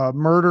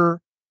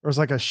murder or it's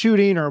like a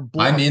shooting or a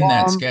I'm in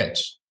that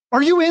sketch.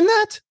 Are you in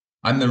that?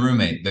 I'm the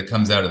roommate that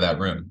comes out of that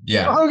room.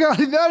 Yeah. Oh God,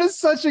 that is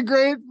such a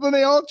great when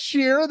they all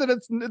cheer that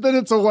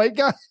it's a white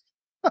guy.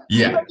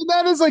 Yeah. I mean,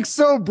 that is like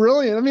so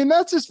brilliant. I mean,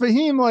 that's just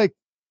Fahim. Like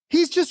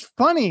he's just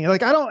funny.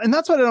 Like and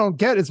that's what I don't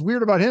get. It's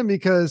weird about him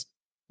because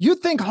you'd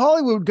think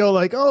Hollywood would go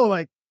like, oh,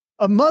 like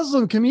a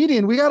Muslim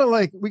comedian. We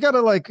gotta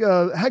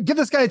give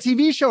this guy a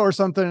TV show or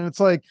something. And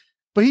it's like,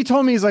 but he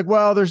told me, he's like,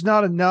 well, there's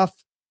not enough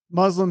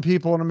Muslim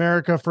people in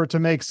America for it to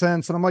make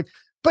sense. And I'm like,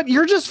 but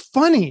you're just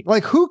funny.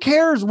 Like, who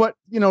cares what,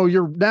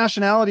 your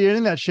nationality or any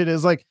of that shit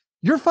is? Like,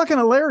 you're fucking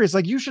hilarious.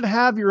 Like, you should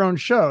have your own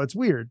show. It's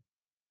weird.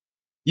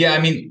 Yeah.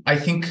 I mean, I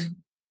think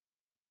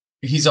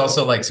he's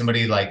also like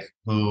somebody like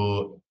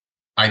who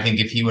I think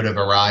if he would have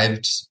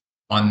arrived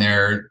on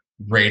their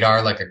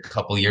radar like a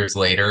couple years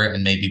later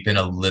and maybe been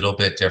a little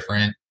bit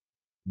different,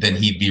 then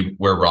he'd be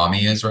where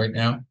Rami is right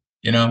now,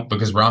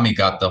 because Rami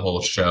got the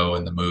whole show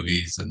and the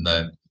movies and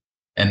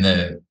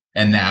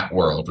that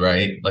world,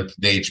 right? Like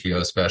the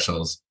HBO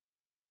specials.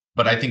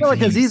 But I think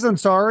like Aziz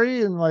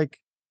Ansari and like,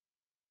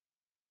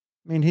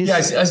 I mean,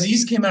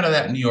 Aziz came out of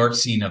that New York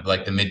scene of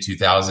like the mid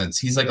 2000s.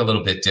 He's like a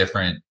little bit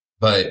different,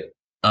 but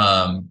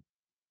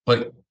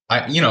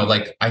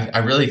I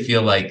really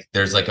feel like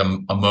there's like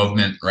a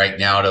movement right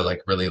now to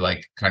like really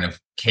like kind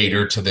of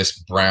cater to this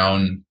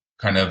brown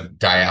kind of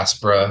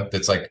diaspora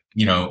that's like,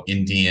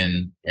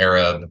 Indian,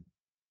 Arab,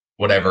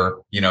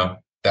 whatever,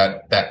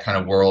 that kind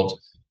of world.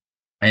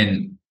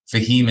 And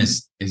Fahim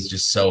is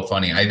just so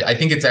funny. I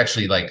think it's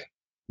actually like,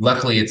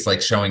 luckily it's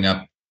like showing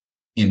up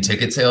in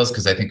ticket sales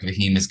because I think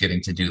Fahim is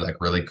getting to do like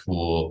really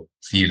cool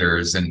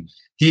theaters, and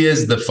he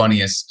is the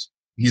funniest.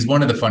 He's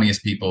one of the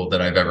funniest people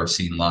that I've ever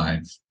seen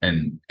live,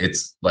 and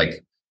it's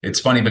like it's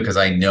funny because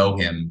I know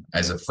him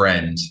as a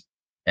friend,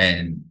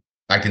 and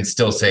I can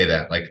still say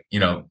that. Like,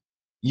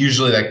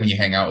 usually like when you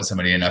hang out with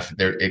somebody enough,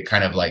 there it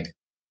kind of like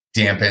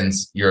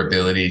dampens your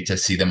ability to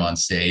see them on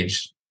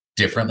stage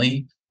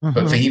differently. But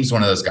Mm-hmm. Fahim's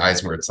one of those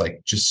guys where it's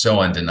like just so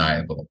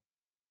undeniable.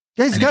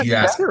 Yeah, he's And if gotten you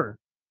ask, better.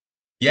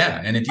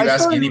 yeah, and if I you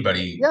ask started,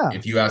 anybody, yeah,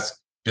 if you ask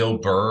Bill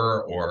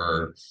Burr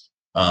or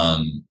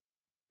um,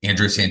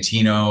 Andrew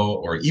Santino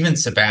or even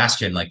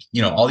Sebastian, like,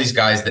 all these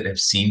guys that have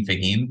seen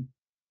Fahim,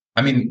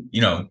 I mean,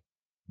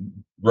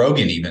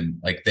 Rogan even,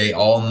 like they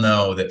all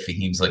know that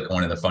Fahim's like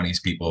one of the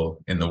funniest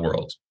people in the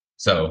world.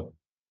 So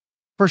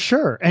for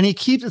sure. And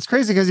it's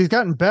crazy because he's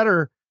gotten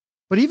better.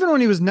 But even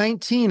when he was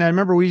 19, I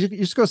remember we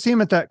used to go see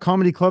him at that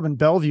comedy club in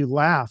Bellevue,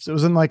 Laughs. It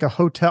was in like a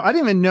hotel. I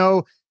didn't even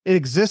know it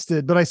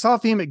existed, but I saw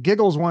Fahim at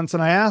Giggles once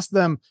and I asked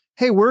them,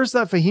 hey, where's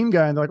that Fahim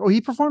guy? And they're like, oh, he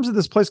performs at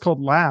this place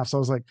called Laughs. I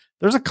was like,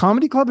 there's a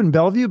comedy club in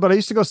Bellevue, but I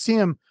used to go see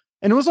him.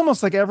 And it was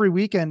almost like every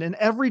weekend. And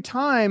every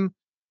time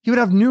he would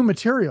have new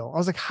material. I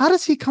was like, how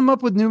does he come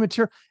up with new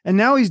material? And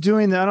now he's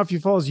doing that. I don't know if you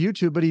follow his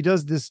YouTube, but he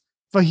does this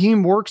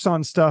Fahim works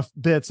on stuff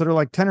bits that are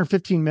like 10 or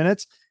 15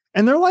 minutes.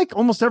 And they're like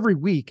almost every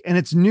week. And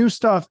it's new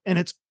stuff. And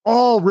it's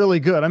all really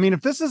good. I mean,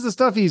 if this is the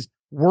stuff he's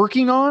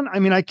working on, I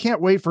mean, I can't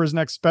wait for his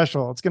next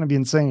special. It's going to be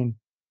insane.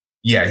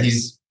 yeah,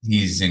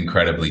 he's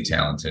incredibly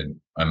talented.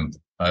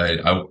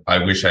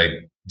 I wish I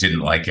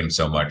didn't like him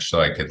so much so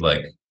I could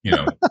like,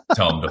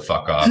 tell him to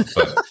fuck off.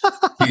 But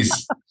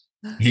he's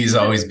he's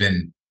always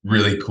been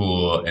really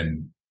cool,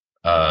 and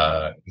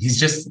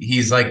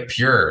he's like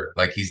pure.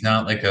 Like he's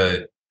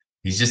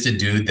just a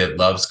dude that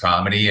loves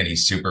comedy, and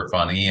he's super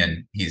funny,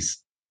 and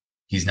he's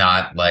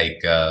not like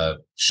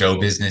show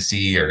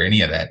businessy or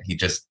any of that.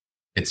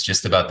 It's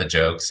just about the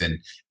jokes, and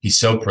he's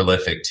so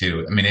prolific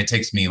too. I mean, it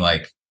takes me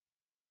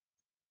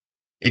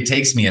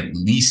at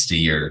least a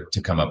year to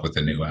come up with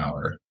a new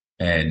hour,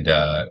 and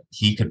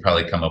he could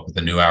probably come up with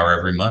a new hour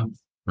every month,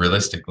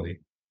 realistically.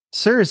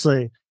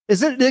 Seriously.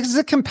 Is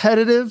it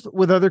competitive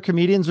with other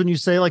comedians when you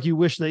say like you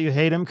wish that you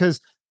hate him?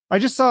 Because I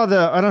just saw I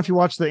don't know if you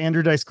watched the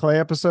Andrew Dice Clay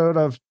episode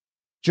of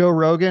Joe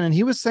Rogan, and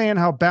he was saying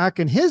how back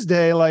in his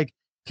day, like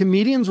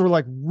comedians were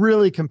like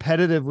really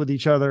competitive with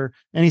each other.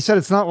 And he said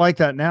it's not like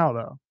that now,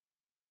 though.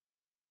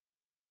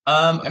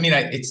 I mean,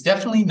 it's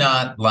definitely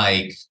not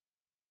like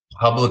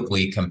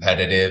publicly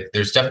competitive.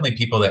 There's definitely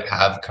people that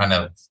have kind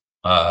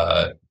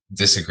of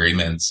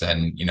disagreements,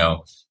 and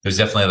there's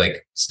definitely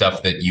like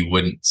stuff that you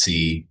wouldn't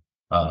see.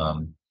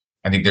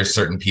 I think there's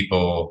certain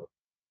people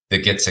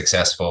that get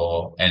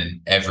successful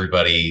and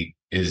everybody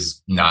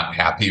is not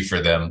happy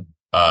for them.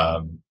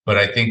 But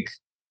I think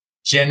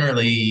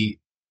generally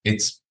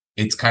it's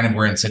kind of,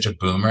 we're in such a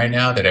boom right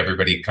now that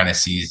everybody kind of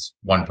sees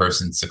one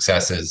person's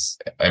success as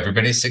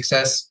everybody's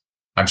success.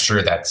 I'm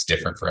sure that's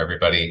different for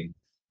everybody,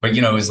 but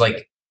it was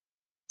like,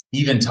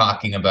 even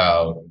talking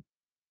about,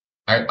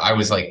 I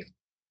was like,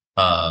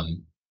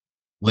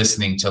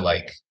 listening to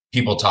like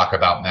people talk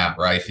about Matt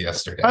Rife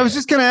yesterday. I was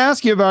just going to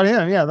ask you about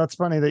him. Yeah, that's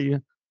funny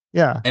that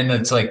yeah. And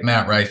it's like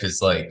Matt Rife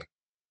is like,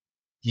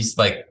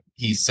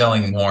 he's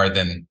selling more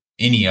than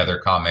any other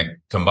comic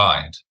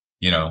combined,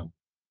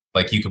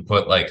 like you could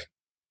put like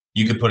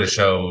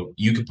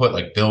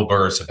Bill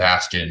Burr,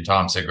 Sebastian,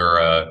 Tom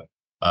Segura,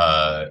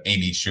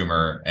 Amy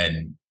Schumer,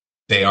 and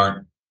they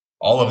aren't,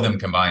 all of them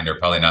combined are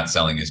probably not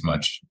selling as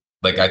much.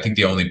 Like, I think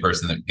the only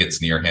person that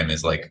gets near him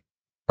is like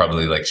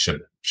probably like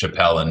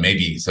Chappelle and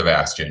maybe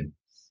Sebastian.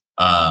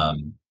 But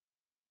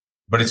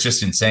it's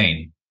just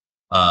insane.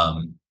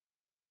 And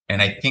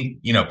I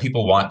think,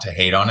 people want to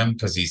hate on him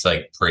because he's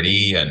like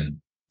pretty and,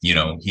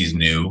 he's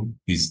new.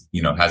 He's,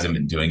 hasn't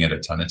been doing it a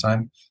ton of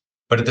time.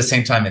 But at the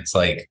same time, it's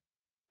like,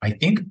 I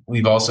think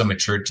we've also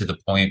matured to the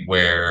point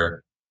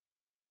where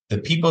the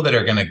people that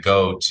are going to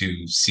go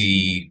to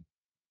see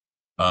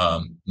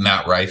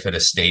Matt Rife at a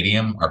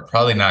stadium are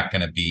probably not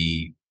going to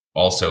be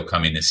also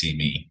coming to see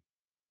me.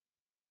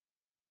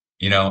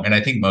 And I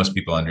think most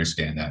people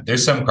understand that.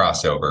 There's some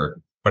crossover,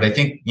 but I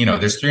think,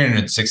 there's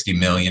 360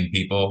 million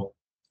people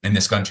in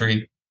this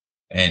country,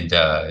 and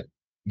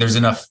there's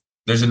enough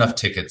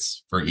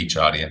tickets for each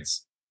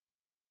audience.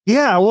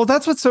 Yeah, well,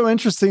 that's what's so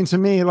interesting to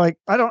me. Like,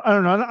 I don't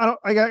know.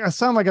 I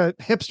sound like a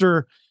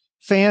hipster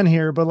fan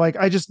here, but like,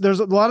 there's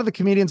a lot of the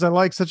comedians I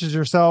like, such as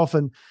yourself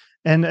and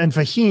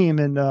Fahim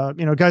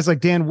and guys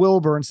like Dan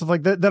Wilber and stuff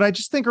like that I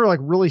just think are like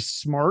really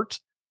smart.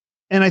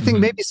 And I think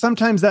maybe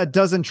sometimes that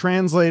doesn't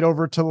translate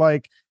over to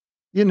like,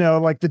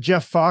 like the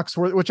Jeff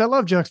Foxworthy, which I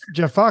love Jeff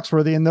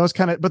Foxworthy and those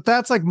kind of, but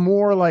that's like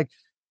more like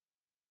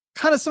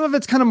kind of, some of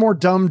it's kind of more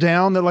dumbed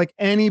down that like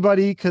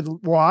anybody could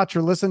watch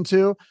or listen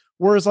to.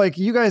 Whereas like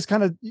you guys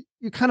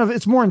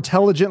it's more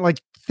intelligent,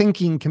 like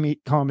thinking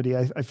comedy.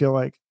 I feel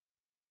like.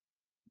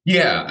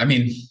 Yeah. I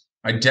mean,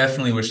 I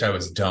definitely wish I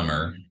was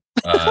dumber.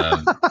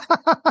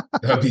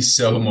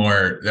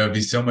 that would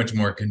be so much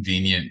more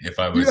convenient if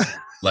I Do you, was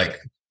like,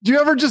 do you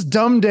ever just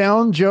dumb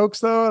down jokes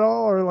though at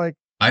all, or like?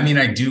 I mean,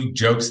 I do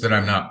jokes that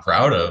I'm not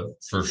proud of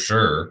for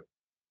sure.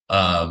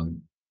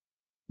 Um,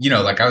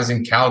 like I was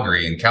in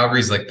Calgary, and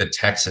Calgary's like the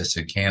Texas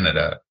of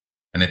Canada.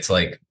 And it's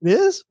like, It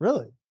is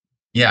really?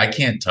 yeah, I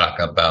can't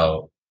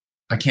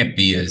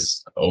be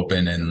as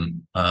open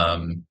and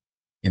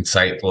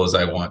insightful as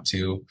I want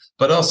to.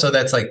 But also,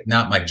 that's like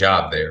not my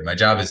job there. My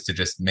job is to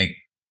just make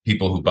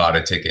people who bought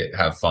a ticket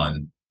have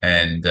fun.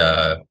 And,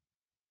 I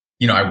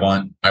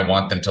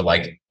want them to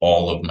like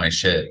all of my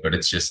shit, but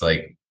it's just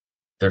like,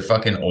 they're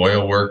fucking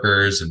oil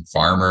workers and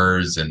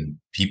farmers and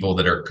people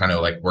that are kind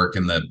of like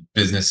working the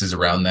businesses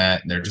around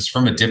that. And they're just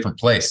from a different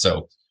place.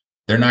 So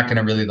they're not going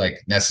to really like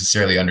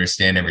necessarily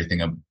understand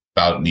everything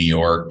about New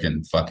York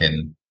and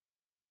fucking,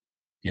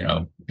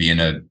 being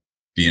a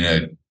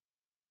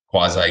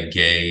quasi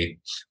gay,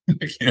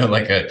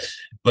 like a,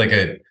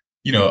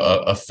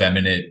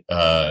 effeminate,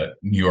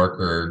 New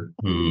Yorker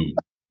who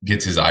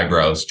gets his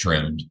eyebrows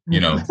trimmed,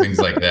 things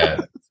like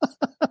that.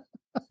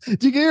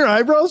 Do you get your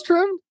eyebrows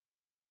trimmed?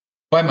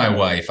 By my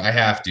wife. I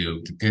have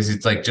to, because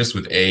it's like just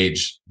with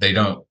age, they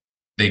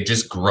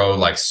just grow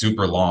like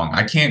super long.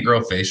 I can't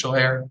grow facial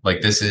hair.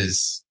 Like this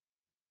is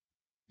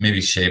maybe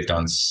shaved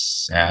on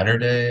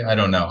Saturday. I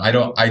don't know. I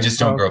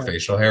just Oh, don't grow okay.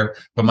 facial hair,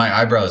 but my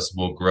eyebrows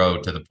will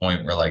grow to the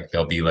point where like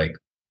they'll be like,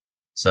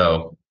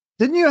 so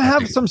Didn't you I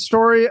have have to, some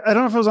story? I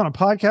don't know if it was on a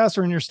podcast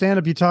or in your stand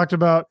up. You talked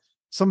about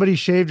somebody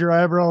shaved your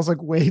eyebrows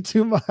like way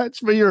too much,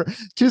 but you're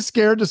too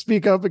scared to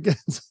speak up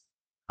against.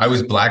 I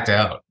was blacked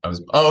out.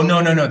 Oh, no,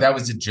 no, no. That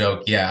was a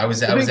joke. Yeah. I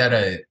think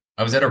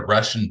I was at a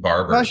Russian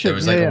barber. There Russian.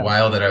 was Yeah, like a yeah.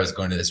 while that I was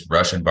going to this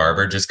Russian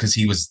barber just because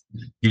he was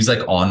like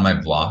on my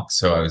block.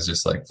 So I was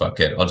just like, fuck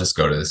it. I'll just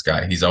go to this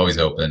guy. He's always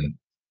open.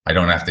 I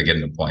don't have to get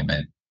an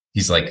appointment.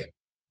 He's like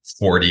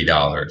 $40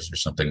 or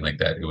something like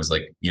that. It was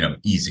like,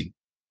 easy.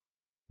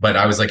 But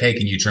I was like, hey,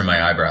 can you trim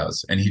my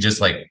eyebrows? And he just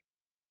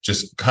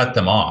cut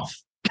them off.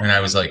 And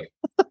I was like,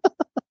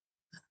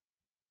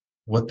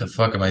 what the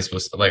fuck am I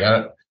supposed to like?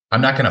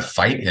 I'm not going to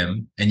fight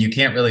him. And you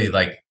can't really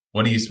like,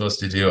 what are you supposed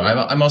to do?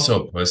 I'm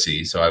also a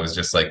pussy. So I was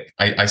just like,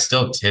 I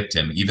still tipped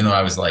him, even though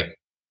I was like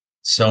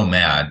so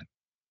mad.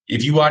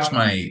 If you watch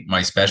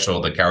my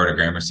special, The Coward of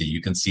Gramercy,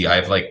 you can see I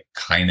have like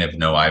kind of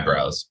no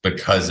eyebrows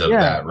because of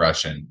Yeah. that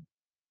Russian.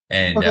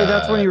 And Okay,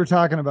 that's when you were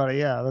talking about it.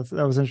 Yeah,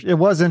 that was it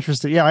was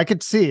interesting. Yeah, I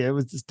could see it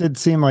was it did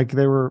seem like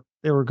they were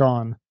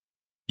gone.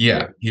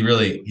 yeah, he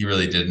really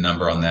did a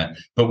number on that.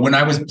 But when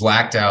I was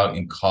blacked out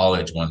in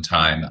college one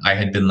time, I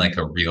had been like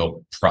a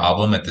real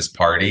problem at this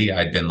party.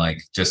 I'd been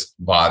like just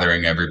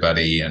bothering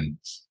everybody and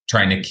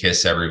trying to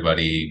kiss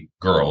everybody,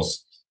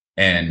 girls,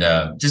 and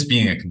just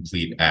being a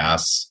complete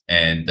ass.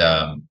 And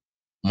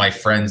my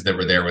friends that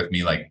were there with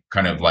me, like,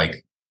 kind of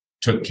like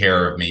took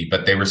care of me,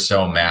 but they were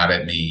so mad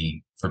at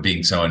me for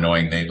being so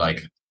annoying.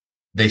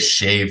 They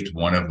shaved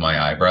one of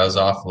my eyebrows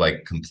off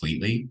like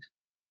completely.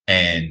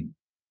 And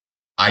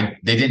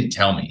they didn't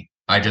tell me.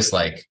 I just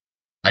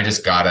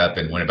got up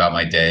and went about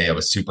my day. I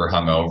was super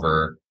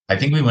hungover. I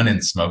think we went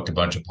and smoked a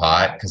bunch of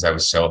pot because I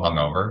was so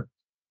hungover.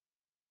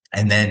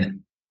 And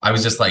then I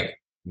was just like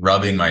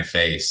rubbing my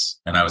face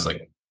and I was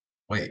like,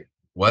 wait,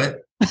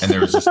 what? And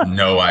there was just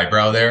no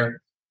eyebrow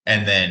there.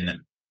 And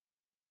then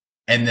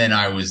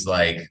I was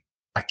like,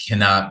 I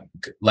cannot,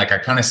 like, I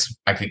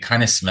could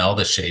kind of smell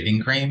the shaving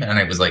cream, and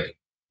it was like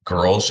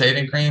girl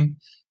shaving cream.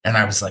 And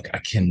I was like, I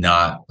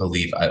cannot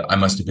believe I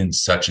must have been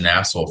such an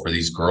asshole for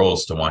these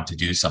girls to want to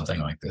do something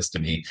like this to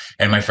me.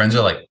 And my friends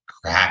are like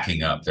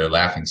cracking up. They're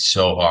laughing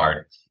so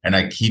hard. And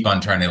I keep on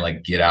trying to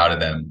like get out of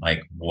them,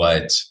 like,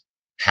 what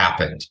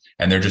happened?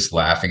 And they're just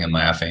laughing and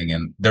laughing.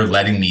 And they're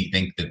letting me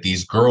think that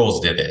these girls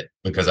did it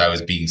because I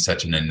was being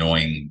such an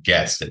annoying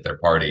guest at their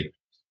party.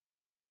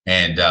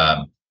 And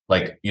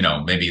like,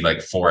 maybe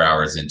like 4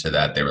 hours into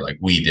that, they were like,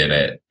 we did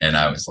it. And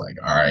I was like,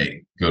 all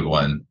right, good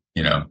one.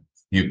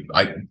 You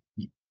I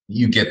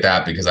you get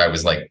that because I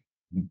was like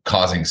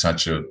causing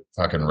such a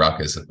fucking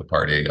ruckus at the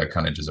party. I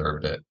kind of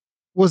deserved it.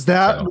 Was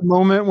that So the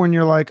moment when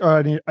you're like,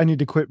 oh, I need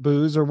to quit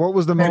booze, or what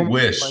was the I moment?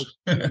 wish,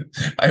 Like,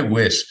 I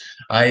wish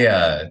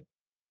I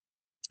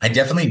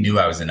definitely knew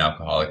I was an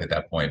alcoholic at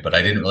that point, but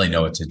I didn't really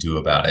know what to do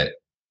about it.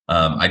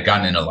 I'd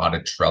gotten in a lot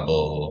of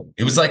trouble.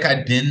 It was like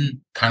I'd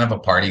been kind of a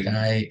party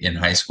guy in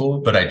high school,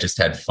 but I just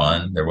had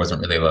fun. There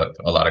wasn't really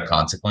a lot of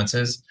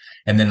consequences.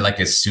 And then, like,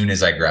 as soon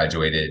as I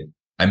graduated,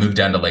 I moved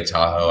down to Lake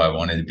Tahoe. I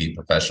wanted to be a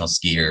professional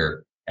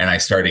skier, and I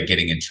started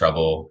getting in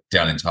trouble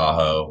down in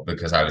Tahoe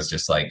because I was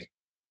just like,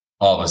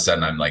 all of a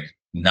sudden, I'm like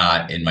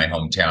not in my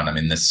hometown. I'm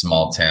in this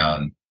small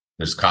town.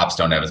 There's cops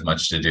don't have as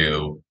much to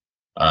do.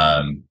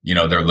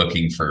 They're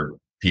looking for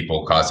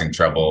people causing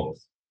trouble.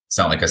 It's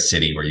not like a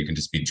city where you can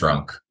just be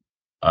drunk.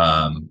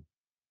 Um,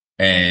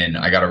 and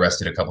I got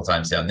arrested a couple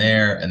times down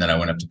there. And then I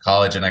went up to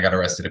college and I got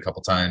arrested a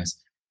couple times.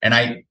 And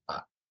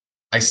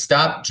I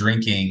stopped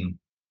drinking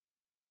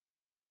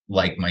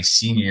like my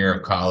senior year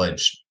of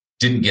college,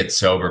 didn't get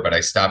sober, but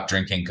I stopped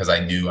drinking because I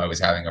knew I was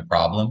having a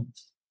problem.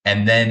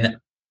 And then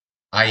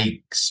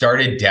I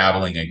started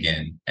dabbling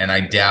again, and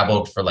I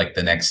dabbled for like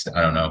the next,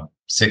 I don't know,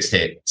 6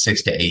 to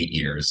 8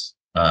 years.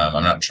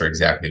 I'm not sure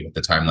exactly what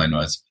the timeline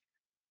was.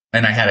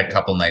 And I had a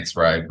couple nights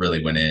where I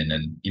really went in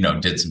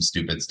and, did some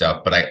stupid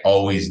stuff, but I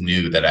always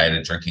knew that I had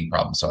a drinking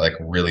problem. So I like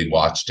really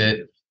watched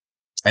it.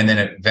 And then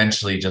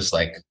eventually just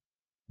like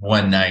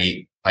one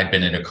night I'd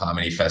been at a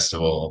comedy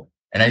festival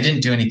and I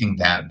didn't do anything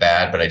that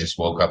bad, but I just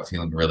woke up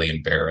feeling really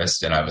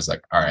embarrassed. And I was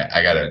like, all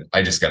right,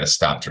 I just gotta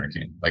stop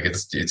drinking. Like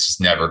it's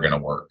just never gonna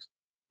work.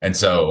 And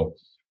so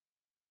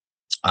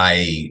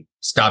I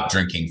stopped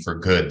drinking for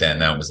good then.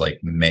 That was like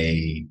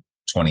May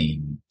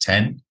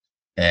 2010.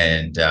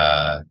 And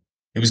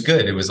it was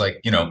good. It was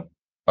like,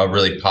 a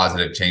really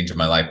positive change in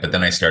my life. But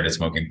then I started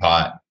smoking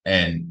pot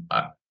and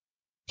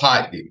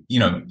pot, you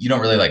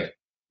don't really like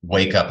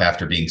wake up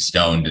after being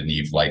stoned and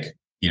you've like,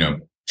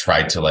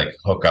 tried to like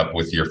hook up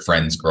with your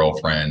friend's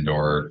girlfriend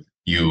or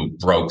you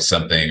broke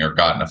something or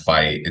got in a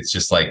fight. It's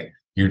just like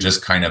you're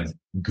just kind of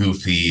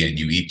goofy and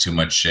you eat too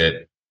much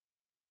shit.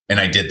 And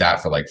I did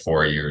that for like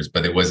 4 years,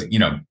 but it was,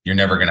 you're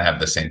never going to have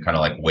the same kind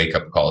of like wake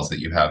up calls that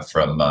you have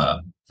from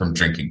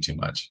drinking too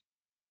much.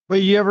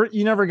 But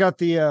you never got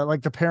the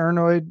like the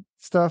paranoid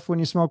stuff when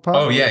you smoke pot?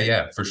 Oh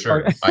yeah, for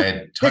sure. Okay. I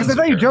had tons I of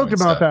thought you joked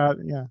paranoid about stuff.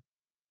 that. Yeah.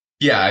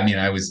 Yeah, I mean,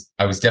 I was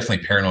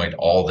definitely paranoid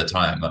all the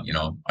time.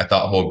 I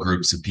thought whole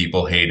groups of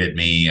people hated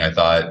me. I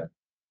thought,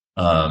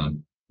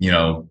 um, you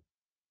know,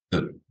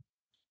 the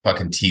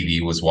fucking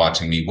TV was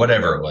watching me,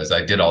 whatever it was.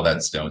 I did all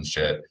that stone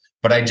shit,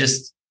 but I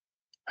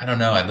don't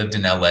know. I lived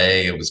in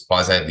LA. It was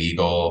quasi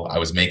legal. I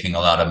was making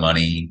a lot of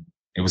money.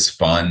 It was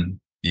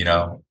fun.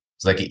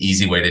 It's like an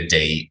easy way to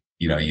date.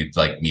 You'd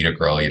like meet a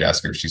girl, you'd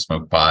ask her if she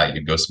smoked pot,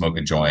 you'd go smoke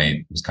a joint.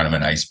 It was kind of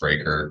an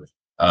icebreaker.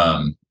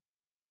 But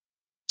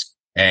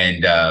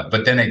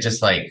then it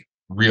just like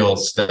real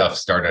stuff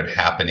started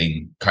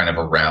happening kind of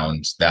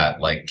around that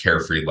like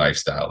carefree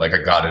lifestyle. Like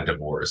I got a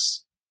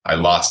divorce. I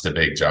lost a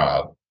big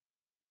job.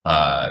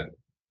 Uh,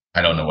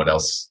 I don't know what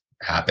else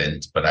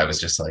happened, but I was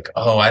just like,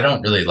 oh, I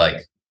don't really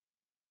like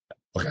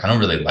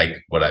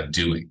what I'm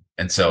doing.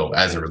 And so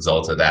as a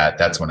result of that,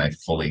 that's when I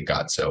fully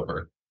got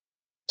sober.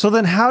 So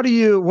then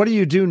what do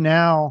you do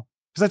now?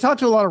 Because I talk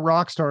to a lot of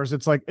rock stars.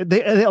 It's like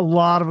a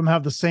lot of them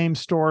have the same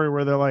story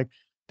where they're like,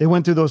 they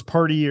went through those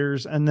party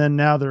years and then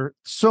now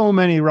so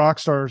many rock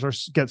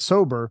stars get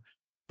sober.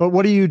 But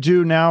what do you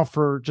do now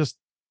for just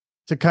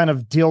to kind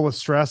of deal with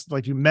stress?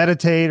 Like you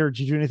meditate or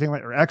do you do anything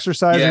like, or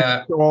exercise?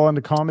 Yeah, Go all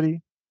into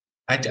comedy?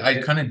 I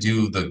kind of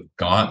do the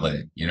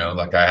gauntlet,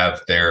 like I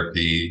have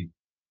therapy.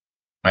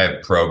 I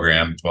have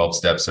program 12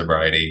 step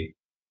sobriety.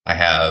 I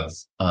have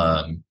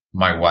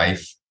my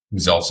wife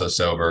who's also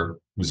sober,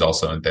 who's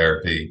also in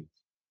therapy.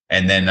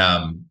 And then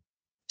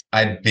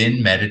I've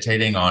been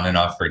meditating on and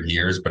off for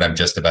years, but I'm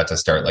just about to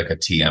start like a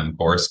TM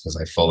course because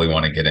I fully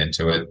want to get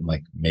into it and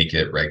like make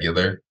it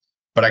regular.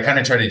 But I kind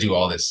of try to do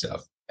all this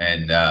stuff.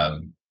 And I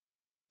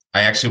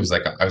actually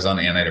I was on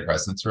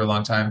antidepressants for a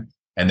long time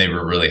and they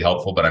were really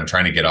helpful, but I'm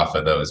trying to get off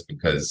of those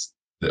because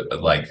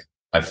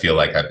I feel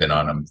like I've been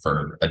on them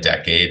for a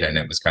decade and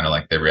it was kind of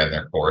like they ran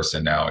their course.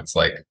 And now it's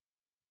like,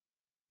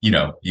 you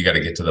got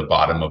to get to the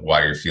bottom of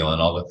why you're feeling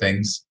all the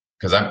things.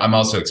 Cause I'm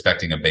also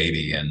expecting a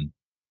baby in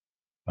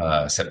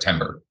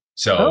September. Oh,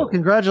 So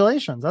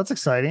congratulations. That's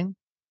exciting.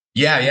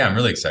 yeah, I'm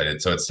really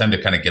excited. So it's time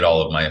to kind of get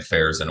all of my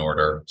affairs in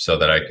order so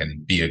that I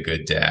can be a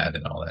good dad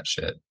and all that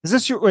shit. Is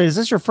this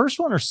your first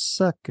one or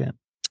second?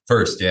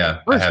 First, yeah.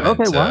 First, I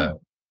haven't okay, wow.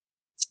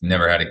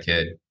 never had a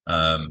kid.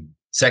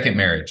 Second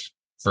marriage,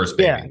 first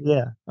baby.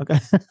 Yeah. Okay.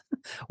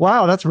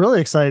 Wow, that's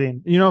really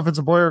exciting. You know if it's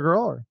a boy or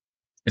girl or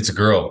It's a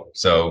girl.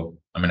 So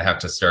I'm gonna have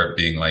to start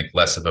being like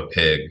less of a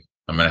pig.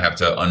 I'm gonna have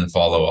to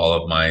unfollow all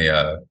of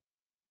my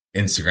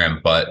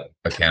Instagram butt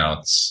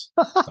accounts.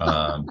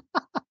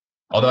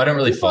 Although I don't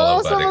really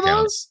follow butt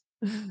accounts.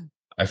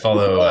 I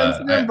follow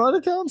Instagram butt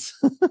accounts.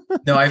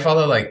 no, I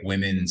follow like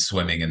women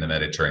swimming in the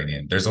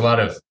Mediterranean. There's a lot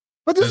of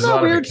But this is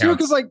not weird too,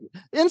 because accounts.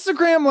 like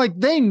Instagram, like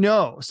they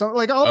know. So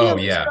like I'll be on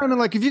Instagram and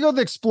like if you go to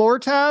the explore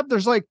tab,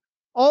 there's like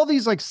all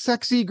these like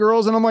sexy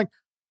girls, and I'm like,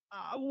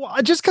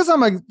 just because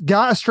I'm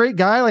a straight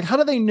guy, like how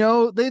do they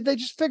know? They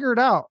just figure it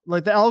out.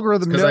 Like the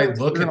algorithm Because knows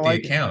I look at the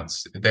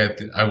accounts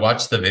that I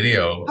watch the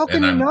video How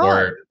can and you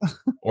not?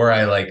 or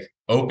I like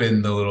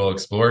open the little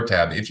explore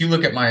tab. If you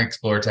look at my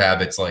explore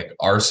tab, it's like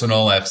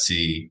Arsenal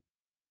FC,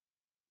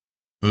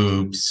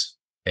 boobs,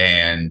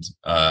 and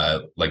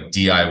like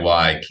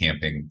DIY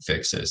camping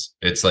fixes.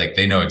 It's like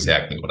they know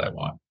exactly what I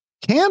want.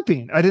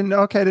 Camping. I didn't know.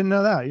 Okay, I didn't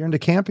know that. You're into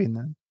camping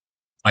then.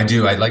 I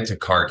do. I like to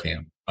car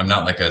camp. I'm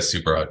not like a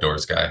super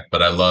outdoors guy,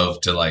 but I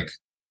love to like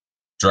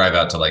drive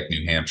out to like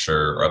New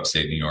Hampshire or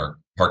upstate New York,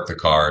 park the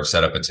car,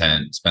 set up a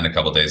tent, spend a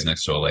couple days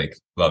next to a lake.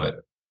 Love it.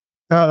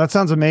 Oh, that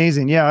sounds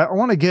amazing. Yeah, I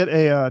want to get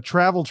a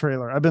travel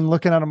trailer. I've been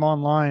looking at them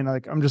online.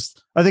 Like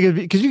I think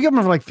because you get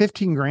them for like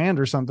 15 grand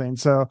or something.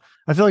 So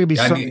I feel like it'd be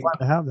fun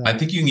to have that. I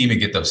think you can even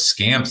get those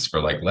scamps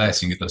for like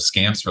less. You can get those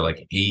scamps for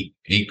like eight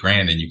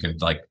grand, and you can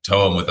like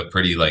tow them with a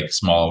pretty like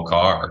small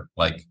car.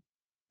 Like,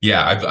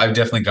 yeah, I've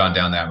definitely gone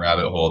down that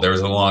rabbit hole. There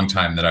was a long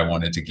time that I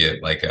wanted to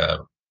get like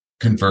a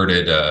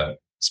converted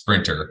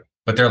Sprinter,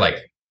 but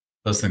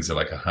those things are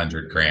like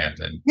 100 grand,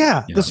 and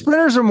Yeah, you the know,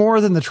 sprinters are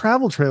more than the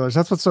travel trailers.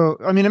 That's what's so.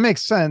 I mean, it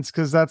makes sense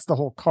because that's the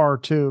whole car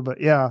too. But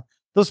yeah,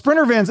 those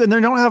sprinter vans, and they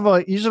don't have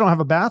a usually don't have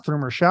a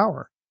bathroom or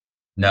shower.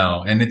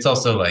 no, and it's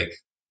also like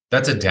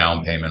that's a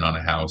down payment on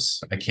a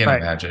house. I can't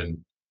Right.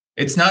 imagine.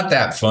 It's not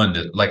that fun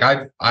to like.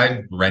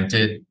 I've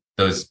rented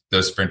those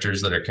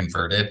Sprinters that are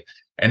converted,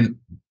 and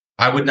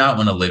I would not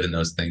want to live in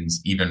those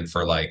things even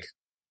for like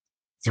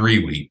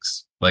 3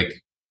 weeks.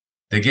 Like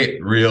they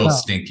get real No.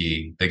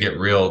 stinky.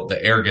 The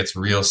air gets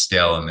real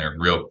stale in there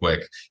real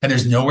quick. And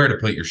there's nowhere to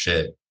put your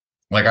shit.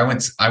 Like I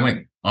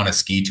went on a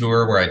ski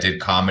tour where I did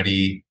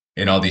comedy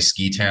in all these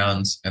ski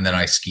towns, and then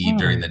I skied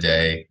during Oh, the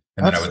day,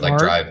 and then I that's would like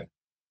smart. drive.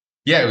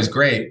 Yeah, it was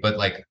great, but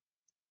like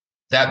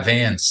that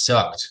van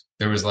sucked.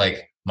 There was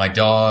like my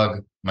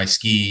dog, my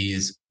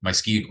skis, my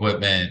ski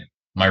equipment,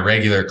 my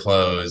regular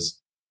clothes.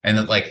 And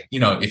then, like,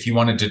 if you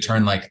wanted to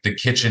turn like the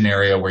kitchen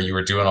area where you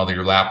were doing all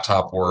your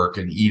laptop work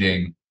and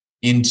eating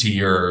into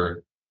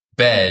your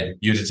bed,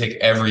 you had to take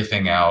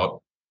everything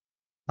out.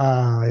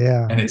 Ah,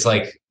 yeah. And it's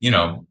like,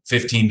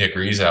 15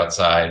 degrees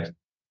outside.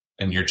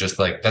 And you're just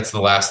like, that's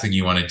the last thing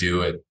you want to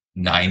do at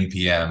 9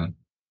 p.m.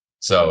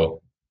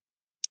 So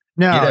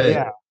get No, a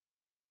yeah.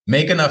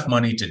 make enough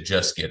money to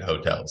just get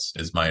hotels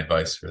is my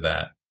advice for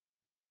that.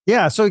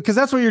 Yeah. So, because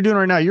that's what you're doing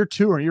right now. You're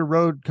touring, you're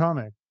road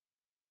comic.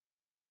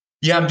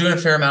 Yeah, I'm doing a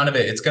fair amount of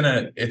it.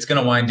 It's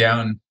gonna wind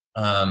down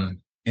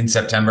in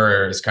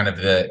September is kind of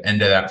the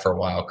end of that for a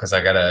while because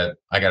I gotta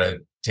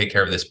take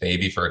care of this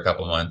baby for a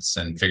couple of months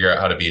and figure out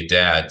how to be a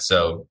dad.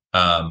 So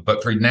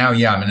but for now,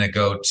 yeah, I'm gonna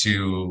go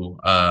to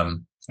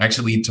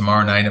actually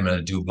tomorrow night I'm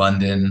gonna do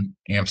London,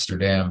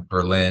 Amsterdam,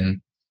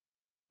 Berlin.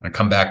 I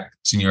come back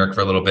to New York for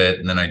a little bit,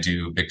 and then I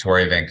do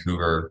Victoria,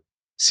 Vancouver,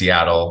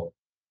 Seattle.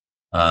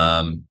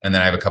 And then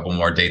I have a couple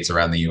more dates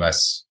around the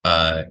US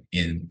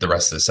in the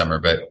rest of the summer.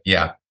 But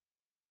yeah,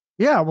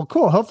 Yeah. Well,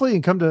 cool. Hopefully you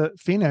can come to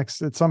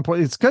Phoenix at some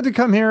point. It's good to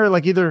come here,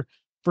 like either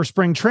for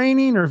spring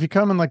training or if you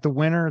come in like the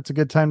winter, it's a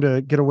good time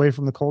to get away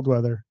from the cold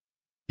weather.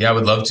 yeah, I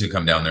would love to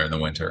come down there in the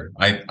winter.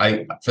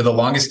 I for the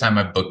longest time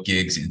I've booked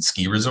gigs in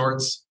ski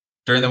resorts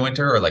during the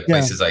winter or like Yeah.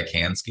 places I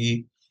can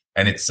ski.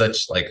 And it's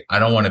such like I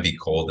don't want to be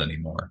cold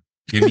anymore.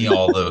 Give me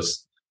all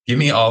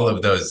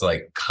of those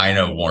like kind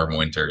of warm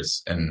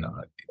winters, and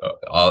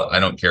I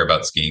don't care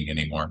about skiing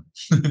anymore.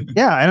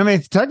 Yeah. And I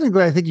mean,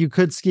 technically, I think you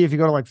could ski if you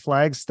go to like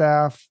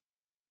Flagstaff.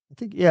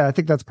 I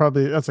think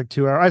that's like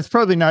 2 hours. It's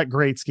probably not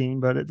great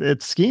skiing, but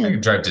it's I skiing. can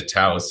drive to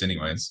Taos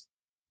anyways.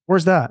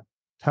 Where's that?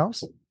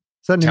 Taos? Is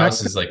that New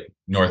Taos Mexico? is like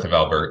north of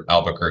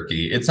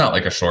Albuquerque. It's not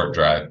like a short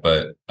drive,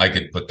 but I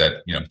could put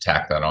that,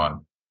 tack that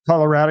on.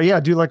 Colorado. Yeah.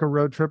 Do like a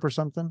road trip or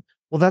something.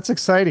 Well, that's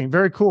exciting.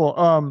 Very cool.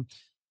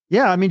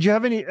 Yeah. I mean, do you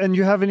have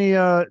any,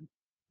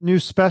 new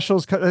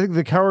specials? I think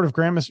the Coward of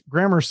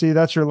Gramercy,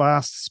 that's your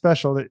last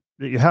special that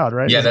you had,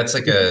 right? Yeah, that's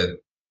like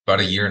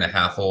about a year and a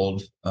half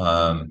old.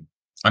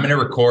 I'm gonna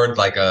record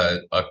like a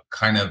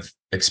kind of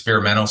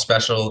experimental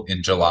special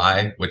in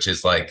July, which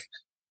is like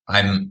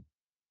I'm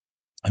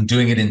I'm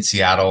doing it in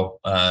Seattle.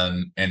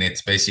 And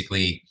it's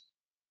basically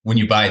when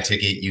you buy a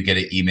ticket, you get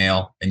an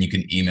email and you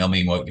can email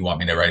me what you want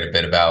me to write a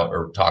bit about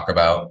or talk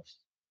about.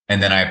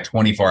 And then I have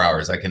 24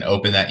 hours. I can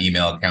open that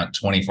email account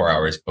 24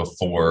 hours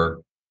before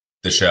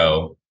the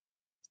show.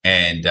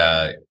 And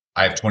I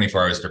have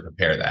 24 hours to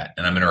prepare that.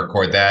 And I'm going to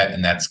record that.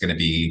 And that's going to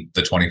be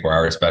the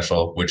 24-hour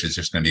special, which is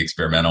just going to be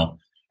experimental.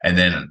 And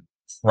then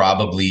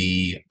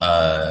probably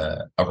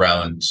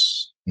around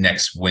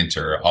next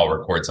winter, I'll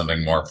record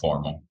something more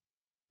formal.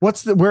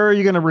 Where are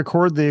you going to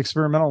record the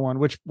experimental one?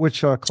 Which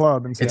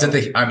club in It's at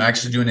Seattle? I'm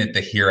actually doing it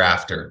the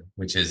Hereafter,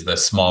 which is the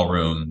small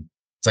room.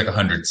 It's like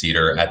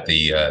 100-seater at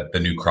the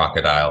new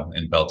Crocodile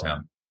in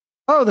Belltown.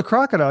 Oh, the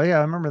Crocodile. Yeah,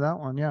 I remember that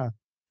one. Yeah.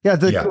 Yeah,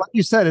 Yeah. like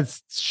you said,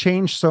 it's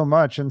changed so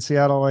much in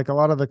Seattle. Like a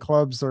lot of the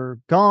clubs are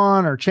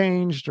gone or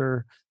changed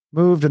or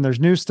moved, and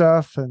there's new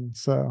stuff. And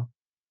so,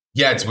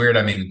 Yeah, it's weird.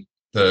 I mean,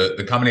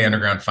 the Comedy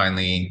Underground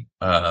finally,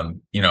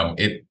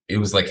 it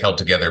was like held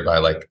together by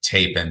like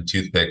tape and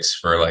toothpicks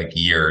for like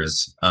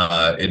years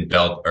in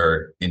Belt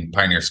or in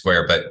Pioneer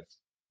Square, but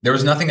there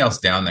was nothing else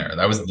down there.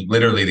 That was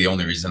literally the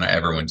only reason I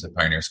ever went to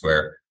Pioneer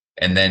Square.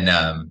 And then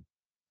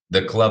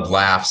the Club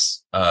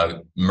Laughs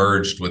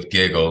merged with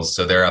Giggles,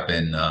 so they're up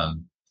in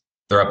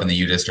the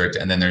U District,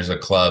 and then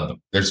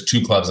there's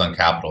two clubs on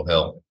Capitol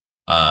Hill,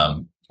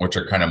 which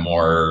are kind of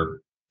more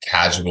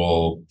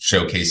casual,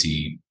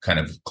 showcasey kind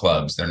of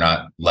clubs. They're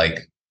not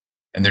like,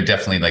 and they're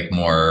definitely like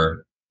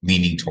more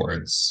leaning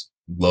towards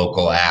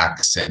local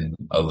acts and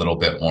a little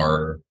bit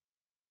more.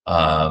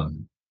 I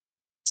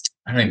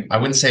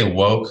wouldn't say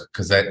woke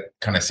because that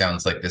kind of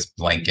sounds like this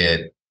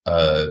blanket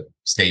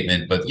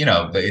statement, but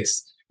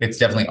it's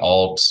definitely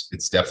alt.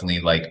 It's definitely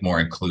like more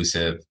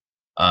inclusive.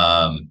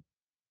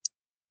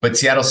 But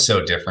Seattle's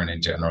so different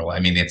in general. I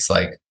mean, it's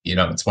like,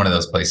 it's one of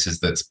those places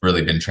that's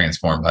really been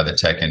transformed by the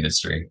tech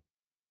industry.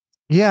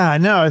 yeah, I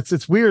know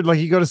it's weird. Like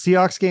you go to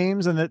Seahawks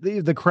games, and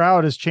the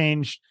crowd has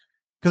changed.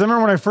 Because I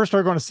remember when I first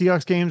started going to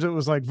Seahawks games, it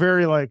was like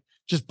very like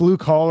just blue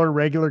collar,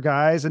 regular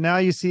guys. And now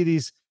you see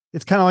these,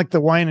 it's kind of like the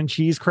wine and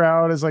cheese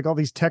crowd is like all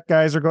these tech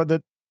guys are going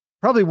that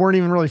probably weren't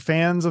even really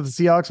fans of the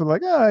Seahawks, but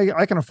like, oh,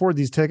 I can afford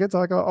these tickets.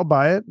 I'll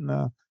buy it.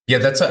 And, Yeah,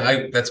 that's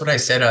what I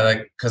said. I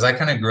like because I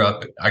kind of grew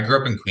up. I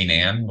grew up in Queen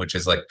Anne, which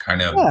is like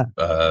kind of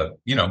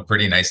yeah,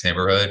 pretty nice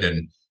neighborhood.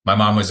 And my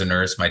mom was a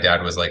nurse. My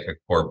dad was like a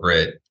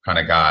corporate kind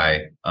of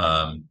guy.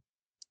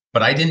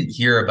 But I didn't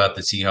hear about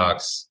the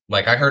Seahawks.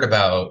 Like I heard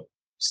about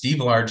Steve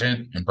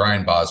Largent and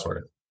Brian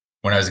Bosworth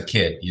when I was a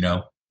kid.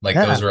 Like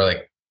yeah. those were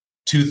like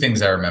two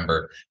things I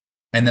remember.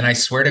 And then I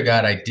swear to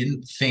God, I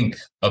didn't think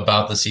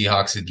about the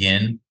Seahawks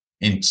again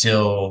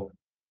until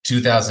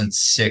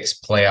 2006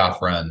 playoff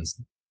runs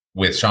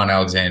with Sean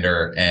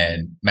Alexander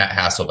and Matt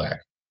Hasselbeck.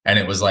 And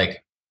it was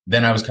like,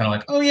 then I was kind of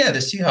like, oh yeah, the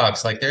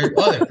Seahawks, like they're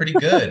pretty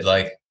good.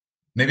 Like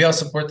maybe I'll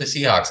support the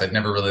Seahawks. I'd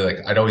never really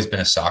I'd always been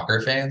a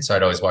soccer fan. So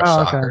I'd always watch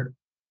soccer.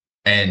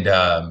 Okay.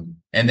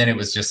 And then it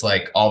was just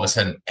like, all of a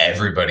sudden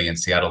everybody in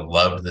Seattle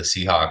loved the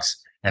Seahawks.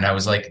 And I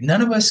was like,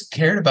 none of us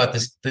cared about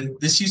this. The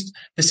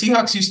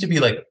Seahawks used to be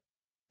like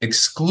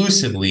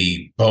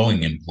exclusively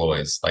Boeing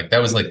employees. Like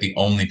that was like the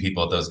only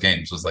people at those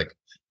games was like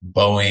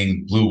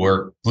Boeing,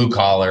 blue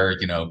collar,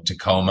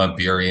 Tacoma,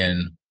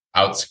 Burien,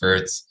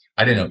 outskirts.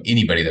 I didn't know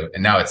anybody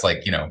and now it's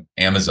like,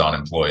 Amazon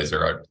employees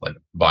are like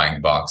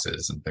buying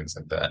boxes and things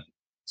like that.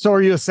 So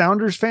are you a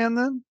Sounders fan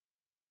then?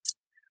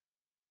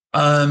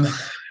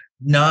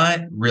 Not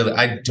really.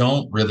 I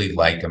don't really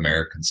like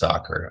American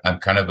soccer. I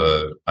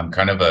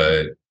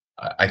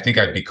think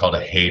I'd be called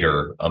a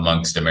hater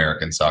amongst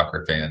American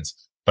soccer fans,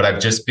 but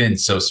I've just been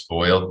so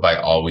spoiled by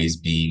always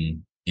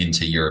being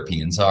into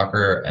European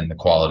soccer and the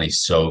quality's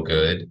so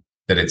good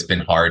that it's been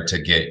hard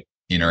to get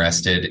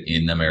interested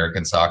in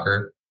American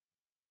soccer.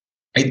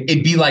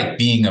 It'd be like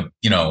being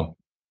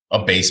a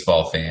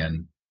baseball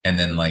fan and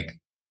then like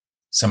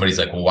somebody's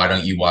like, well, why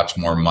don't you watch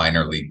more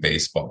minor league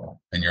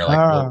baseball? And you're like,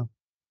 well,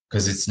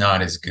 because it's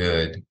not as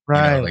good,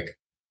 right?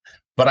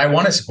 But I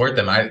want to support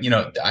them. I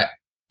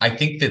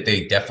think that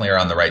they definitely are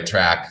on the right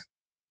track.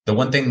 The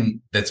one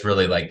thing that's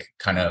really like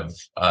kind of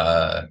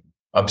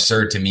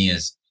absurd to me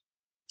is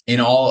in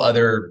all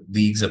other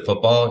leagues of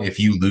football, if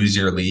you lose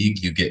your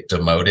league, you get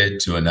demoted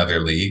to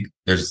another league.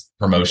 There's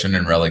promotion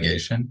and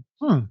relegation.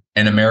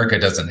 And America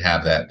doesn't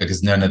have that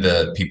because none of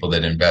the people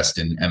that invest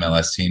in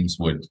MLS teams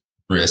would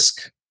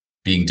risk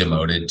being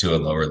demoted to a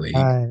lower league.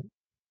 Right.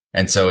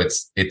 And so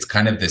it's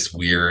kind of this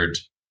weird,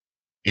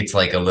 it's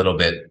like a little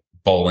bit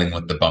bowling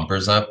with the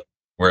bumpers up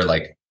where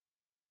like,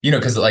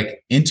 because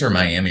like Inter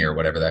Miami or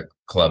whatever that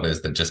club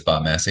is that just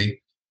bought Messi,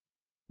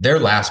 they're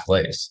last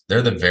place.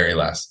 They're the very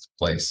last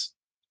place.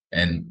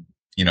 And,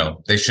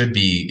 they should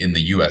be in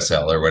the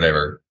USL or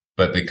whatever.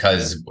 But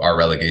because our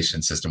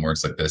relegation system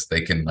works like this, they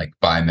can like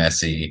buy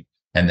Messi.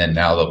 And then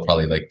now they'll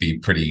probably like be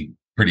pretty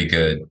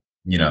good,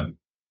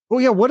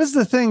 Well, yeah. What is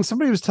the thing?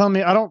 Somebody was telling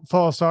me, I don't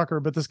follow soccer,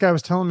 but this guy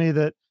was telling me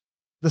that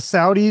the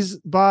Saudis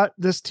bought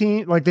this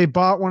team, like they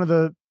bought one of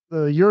the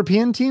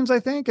European teams, I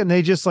think, and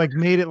they just like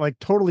made it like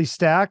totally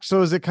stacked.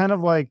 So is it kind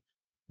of like,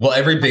 well,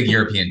 every big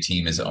European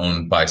team is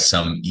owned by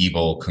some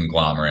evil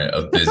conglomerate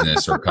of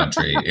business or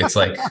country. It's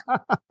like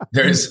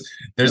there's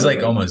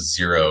like almost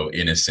zero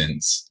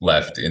innocence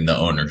left in the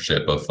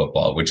ownership of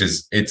football, which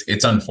is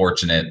it's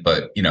unfortunate,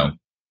 but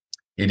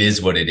it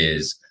is what it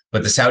is.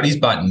 But the Saudis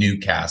bought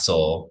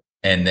Newcastle,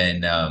 and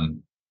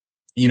then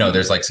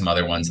there's like some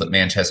other ones that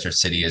Manchester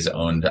City is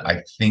owned,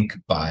 I think,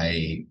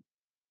 by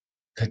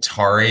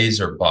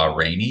Qataris or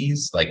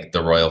Bahrainis, like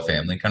the royal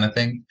family kind of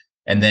thing.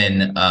 And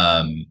then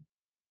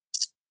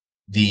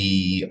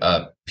the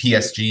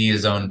PSG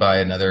is owned by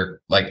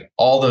another, like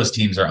all those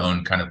teams are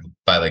owned kind of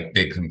by like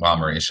big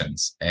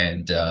conglomerations.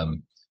 And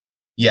the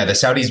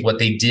Saudis, what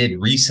they did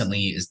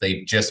recently is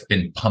they've just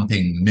been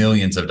pumping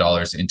millions of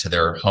dollars into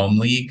their home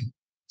league.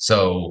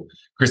 So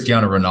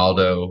Cristiano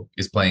Ronaldo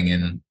is playing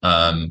in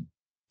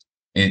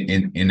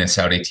a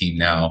Saudi team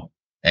now.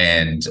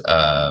 And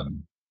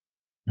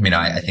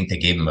I think they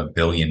gave him $1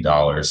 billion.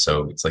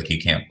 So it's like, you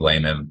can't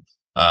blame him.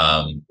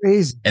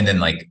 Crazy. And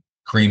then like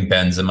Karim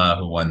Benzema,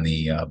 who won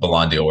the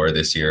Ballon d'Or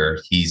this year,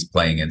 he's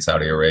playing in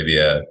Saudi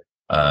Arabia.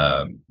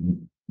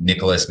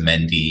 Nicholas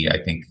Mendy,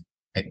 I think,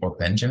 or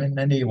Benjamin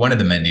Mendy, one of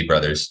the Mendy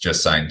brothers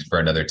just signed for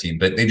another team,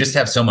 but they just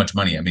have so much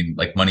money. I mean,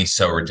 like money's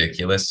so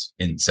ridiculous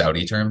in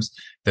Saudi terms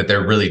that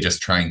they're really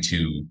just trying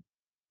to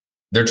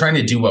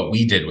do what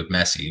we did with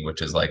Messi,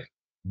 which is like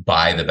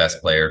buy the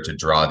best player to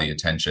draw the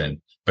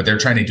attention, but they're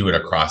trying to do it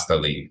across the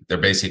league. They're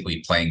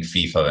basically playing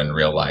FIFA in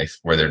real life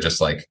where they're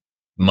just like,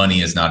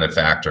 money is not a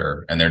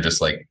factor. And they're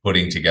just like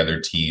putting together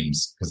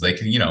teams because they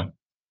can,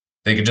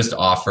 they could just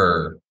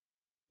offer,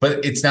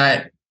 but it's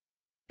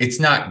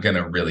not going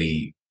to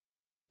really,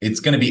 it's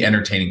going to be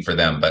entertaining for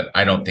them, but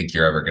I don't think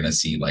you're ever going to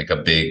see like a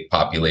big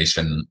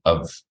population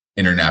of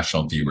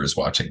international viewers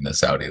watching the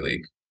Saudi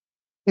league.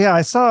 Yeah,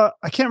 I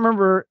can't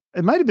remember,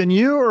 it might've been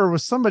you or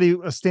was somebody,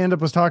 a stand-up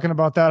was talking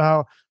about that.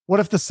 How, what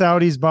if the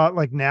Saudis bought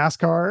like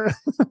NASCAR?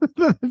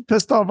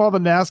 Pissed off all the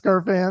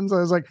NASCAR fans. I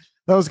was like,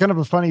 that was kind of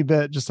a funny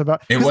bit just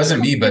about. It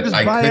wasn't me, but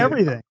I buy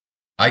everything.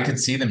 I could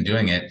see them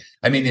doing it.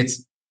 I mean,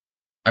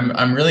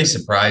 I'm really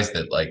surprised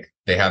that like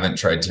they haven't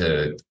tried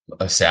to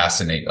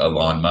assassinate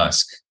Elon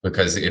Musk,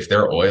 because if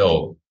their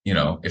oil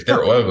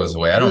goes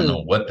away, I don't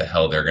know what the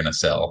hell they're gonna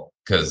sell,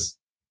 because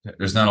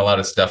there's not a lot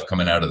of stuff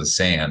coming out of the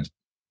sand.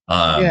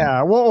 Um,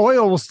 Yeah, well,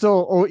 oil will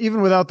still,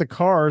 even without the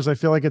cars, I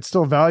feel like it's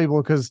still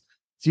valuable because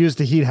it's used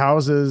to heat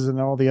houses and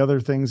all the other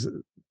things.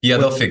 yeah,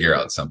 they'll figure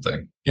out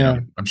something. Yeah.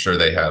 I'm sure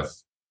they have.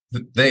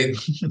 They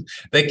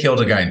they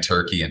killed a guy in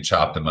Turkey and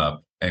chopped him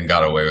up and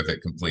got away with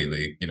it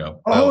completely.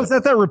 Oh, is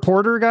that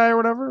reporter guy or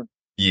whatever?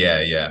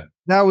 Yeah, yeah.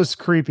 That was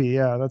creepy.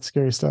 Yeah, that's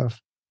scary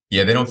stuff.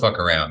 Yeah, they don't fuck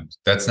around.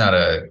 That's not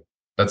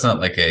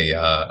like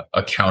a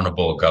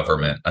accountable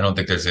government. I don't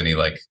think there's any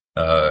like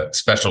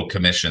special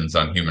commissions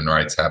on human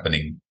rights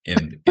happening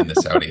in the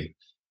Saudi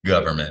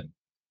government.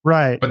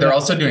 Right. But Yeah. they're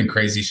also doing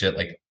crazy shit.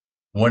 Like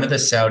one of the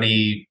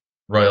Saudi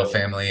royal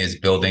family is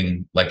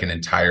building like an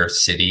entire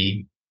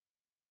city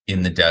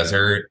in the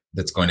desert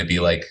that's going to be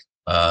like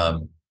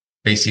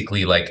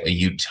basically like a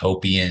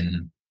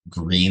utopian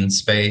green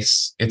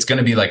space. It's going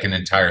to be like an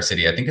entire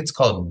city. I think it's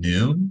called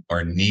Noon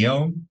or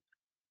Neom,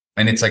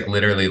 and it's like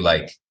literally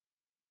like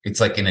it's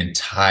like an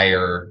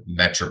entire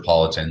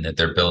metropolitan that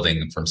they're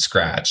building from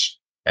scratch,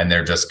 and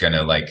they're just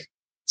gonna like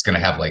it's gonna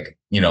have like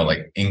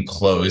like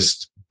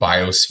enclosed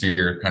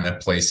biosphere kind of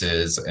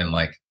places, and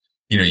like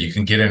you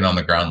can get in on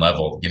the ground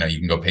level. You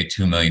can go pay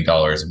 $2 million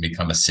and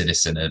become a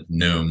citizen at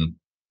Noom,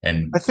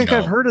 and I think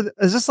I've heard of.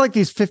 Is this like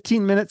these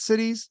 15-minute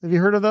cities? Have you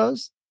heard of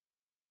those?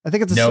 I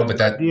think it's a no, similar but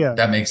that idea.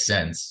 that makes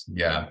sense.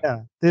 Yeah.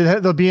 Yeah,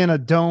 they'll be in a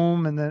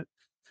dome, and then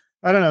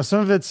I don't know. Some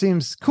of it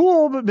seems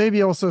cool, but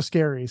maybe also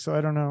scary. So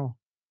I don't know.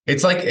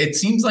 It's like it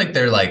seems like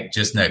they're like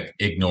just like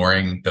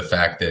ignoring the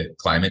fact that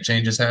climate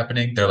change is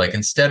happening. They're like,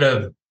 instead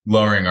of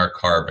lowering our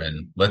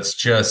carbon, let's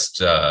just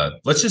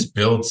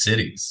build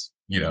cities,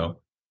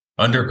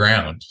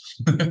 underground.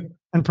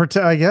 And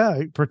protect,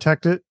 yeah,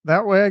 protect it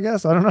that way. I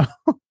guess I don't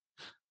know.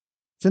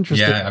 It's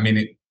interesting. Yeah, I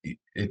mean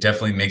it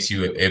definitely makes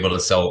you able to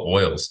sell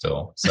oil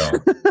still. So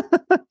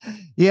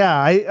Yeah,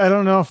 I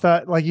don't know if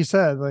that, like you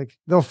said, like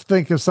they'll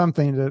think of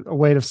something a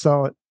way to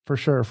sell it for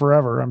sure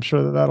forever. I'm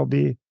sure that that'll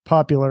be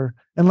popular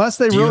unless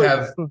they do you really.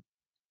 have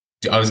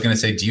I was going to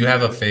say, do you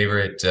have a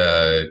favorite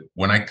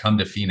when I come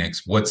to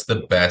Phoenix, what's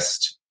the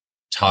best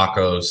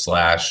taco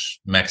slash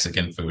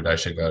Mexican food I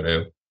should go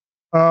to?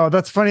 Oh,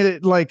 that's funny.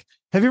 That like,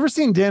 have you ever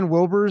seen Dan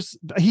Wilbur's?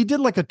 He did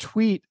like a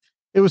tweet.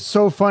 It was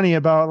so funny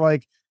about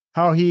like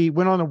how he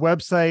went on a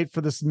website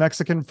for this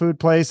Mexican food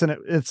place, and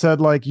it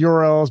said like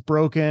URL is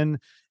broken,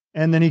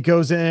 and then he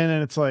goes in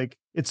and it's like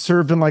it's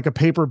served in like a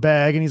paper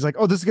bag, and he's like,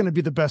 "Oh, this is going to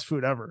be the best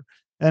food ever."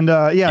 And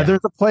yeah, Yeah.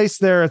 there's a place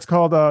there. It's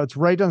called it's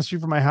right down the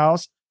street from my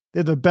house. They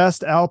have the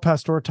best al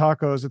pastor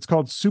tacos. It's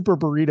called Super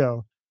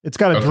Burrito. It's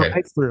got a Okay.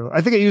 drive-through.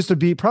 I think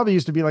it probably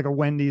used to be like a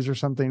Wendy's or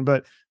something,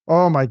 but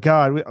oh my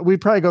God, we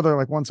probably go there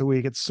like once a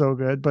week. It's so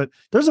good, but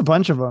there's a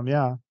bunch of them.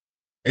 Yeah.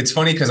 It's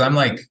funny because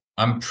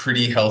I'm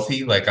pretty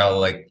healthy. Like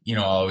I'll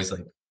always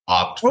like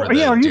opt for Oh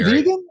yeah. the Are you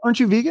dairy. vegan? Aren't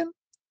you vegan?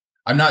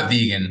 I'm not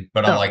vegan,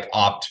 but I'll No. like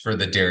opt for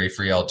the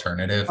dairy-free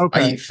alternative. I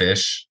Okay. eat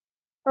fish,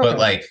 but Okay.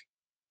 like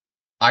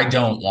I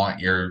don't want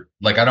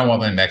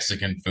my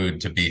Mexican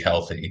food to be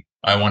healthy.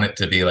 I want it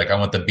to be like I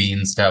want the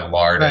beans to have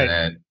lard in Right.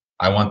 it.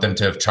 I want them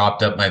to have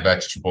chopped up my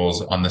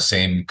vegetables on the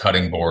same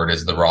cutting board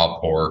as the raw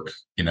pork,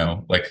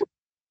 like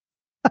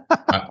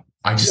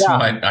I just Yeah.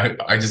 want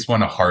I just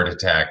want a heart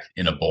attack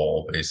in a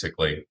bowl,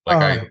 basically.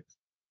 Like Uh,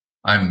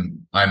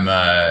 I'm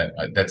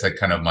that's like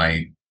kind of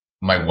my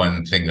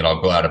one thing that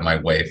I'll go out of my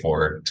way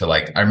for. To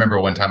like I remember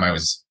one time I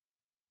was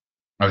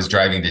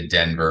driving to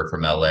Denver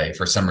from LA.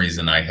 For some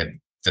reason I had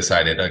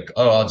decided like,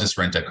 oh, I'll just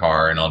rent a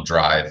car and I'll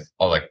drive.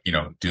 I'll like,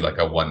 do like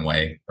a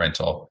one-way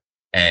rental.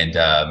 And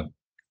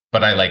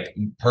but I like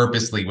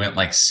purposely went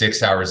like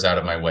 6 hours out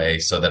of my way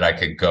so that I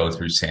could go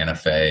through Santa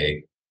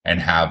Fe and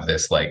have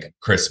this like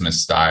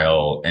Christmas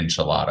style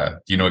enchilada.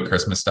 Do you know what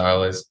Christmas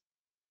style is?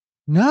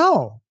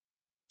 no,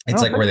 I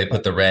It's don't like where think they so.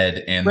 put the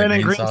red and the Red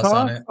and green green sauce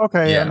on sauce. it.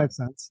 Okay. That Yeah. makes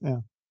sense. Yeah.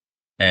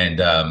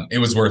 And it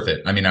was worth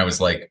it. I mean, I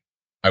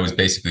was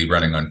basically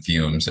running on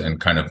fumes and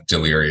kind of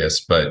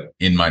delirious, but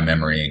in my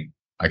memory,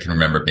 I can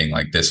remember being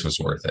like, this was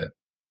worth it.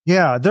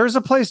 Yeah. There's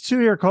a place too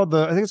here called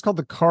I think it's called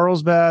the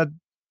Carlsbad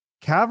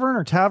Cavern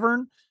or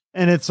Tavern.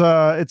 And it's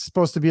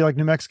supposed to be like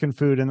New Mexican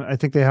food. And I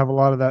think they have a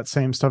lot of that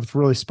same stuff. It's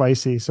really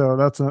spicy. So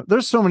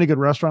there's so many good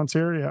restaurants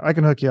here. Yeah. I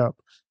can hook you up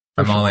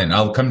for I'm sure. all in.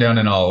 I'll come down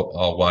and I'll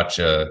watch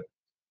a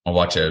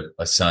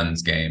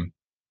Suns game.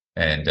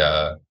 And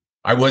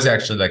I was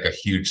actually like a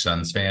huge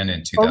Suns fan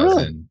in Oh, really?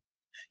 2000.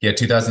 Yeah,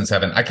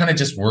 2007. I kind of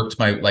just worked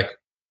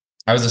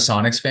I was a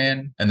Sonics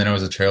fan, and then I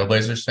was a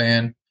Trailblazers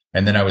fan,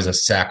 and then I was a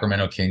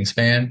Sacramento Kings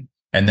fan.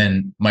 And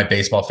then my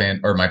basketball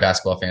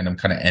fandom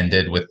kind of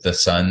ended with the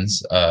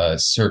Suns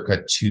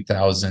circa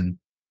 2000.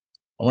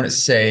 I want to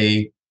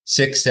say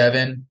 6,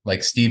 7,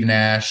 like Steve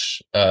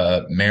Nash,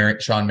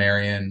 Sean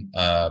Marion,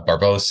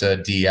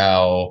 Barbosa,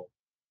 Diao.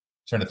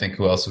 Trying to think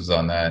who else was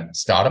on that.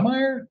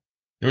 Stoudemire?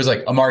 It was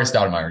like Amari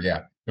Stoudemire. Yeah.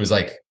 It was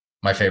like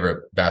my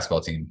favorite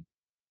basketball team.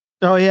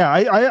 Oh yeah,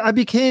 I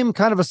became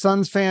kind of a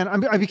Suns fan.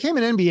 I became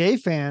an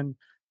NBA fan,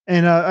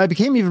 and I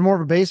became even more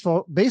of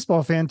a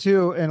baseball fan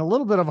too, and a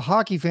little bit of a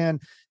hockey fan,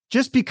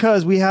 just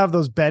because we have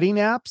those betting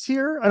apps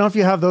here. I don't know if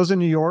you have those in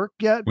New York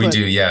yet, We but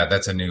do, yeah.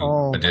 That's a new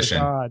oh my addition.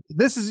 God,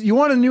 this is you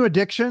want a new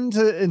addiction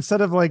to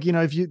instead of like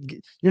if you're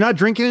not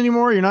drinking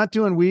anymore, you're not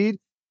doing weed,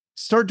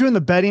 start doing the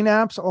betting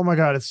apps. Oh my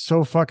God, it's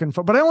so fucking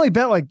fun. But I only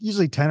bet like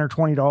usually $10 or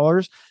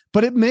 $20.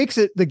 But it makes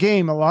the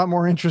game a lot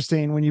more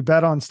interesting when you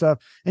bet on stuff.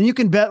 And you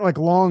can bet like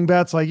long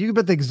bets, like you can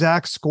bet the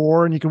exact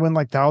score and you can win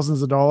like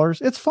thousands of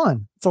dollars. It's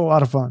fun. It's a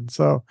lot of fun.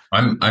 So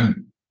I'm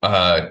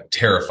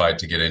terrified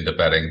to get into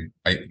betting.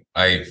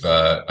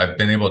 I've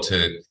been able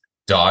to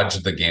dodge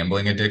the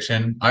gambling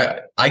addiction.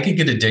 I could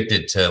get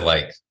addicted to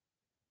like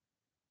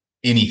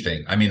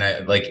anything. I mean, I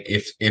like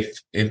if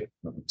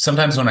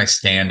sometimes when I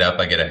stand up,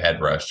 I get a head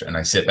rush and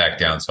I sit back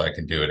down so I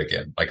can do it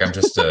again. Like I'm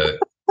just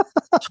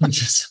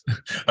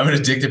I'm an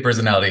addicted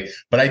personality,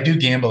 but I do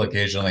gamble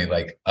occasionally.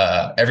 Like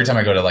every time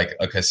I go to like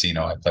a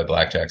casino, I play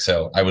blackjack.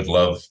 So I would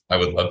love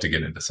to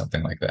get into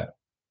something like that.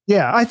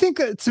 yeah, I think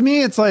to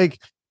me, it's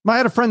like I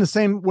had a friend the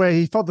same way.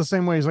 He felt the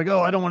same way. He's like,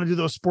 oh, I don't want to do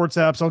those sports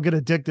apps. I'll get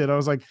addicted. I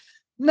was like,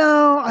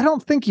 no, I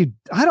don't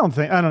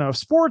know.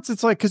 Sports,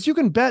 it's like, cause you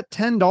can bet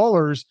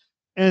 $10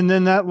 and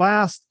then that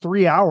lasts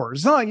 3 hours.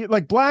 It's not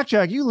like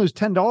blackjack, you lose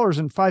 $10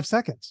 in 5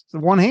 seconds. It's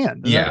one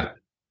hand. Yeah.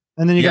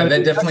 And then you Yeah, got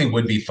that definitely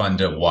would be fun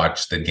to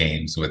watch the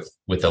games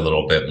with a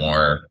little bit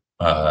more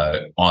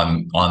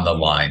on the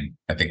line.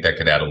 I think that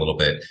could add a little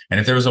bit. And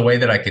if there was a way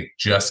that I could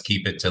just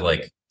keep it to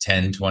like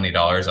 $10,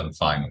 $20, I'm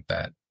fine with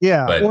that.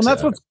 yeah. Well, and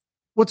But that's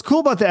what's cool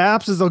about the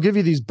apps is they'll give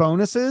you these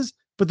bonuses,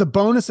 but the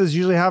bonuses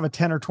usually have a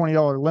 $10 or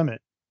 $20 limit.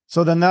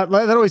 So then that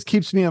always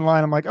keeps me in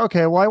line. I'm like,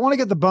 okay, well, I want to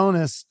get the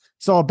bonus,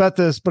 so I'll bet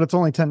this, but it's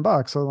only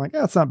 $10. So I'm like,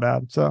 yeah, it's not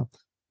bad. So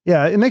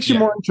yeah, it makes you yeah,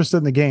 more interested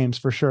in the games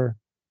for sure.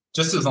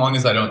 just as long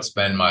as I don't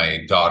spend my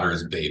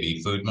daughter's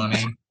baby food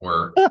money,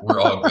 we're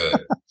all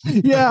good.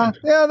 Yeah,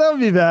 yeah, that would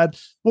be bad.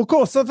 Well,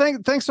 cool. So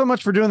thanks so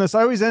much for doing this.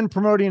 I always end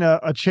promoting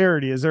a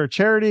charity. Is there a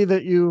charity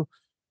that you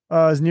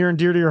is near and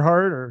dear to your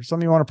heart, or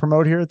something you want to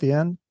promote here at the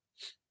end?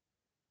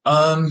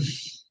 Um,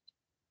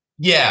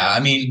 yeah, I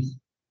mean,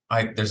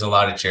 there's a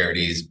lot of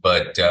charities,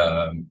 but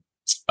the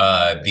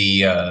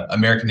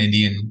American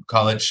Indian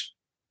College,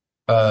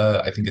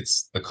 I think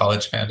it's the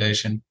College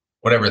Foundation,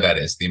 whatever that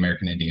is, the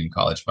American Indian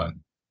College Fund.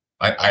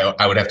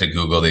 I would have to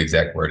Google the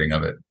exact wording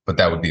of it, but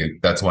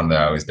that's one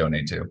that I always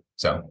donate to.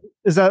 So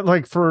Is that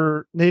like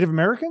for Native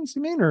Americans,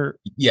 you mean, or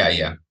yeah,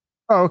 yeah,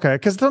 oh, okay.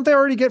 Because don't they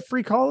already get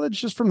free college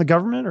just from the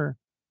government, or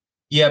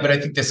yeah. But I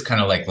think this kind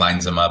of like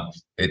lines them up.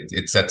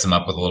 It sets them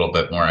up with a little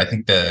bit more. I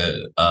think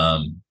the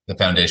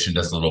foundation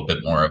does a little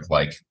bit more of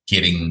like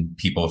getting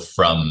people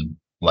from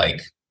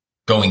like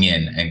going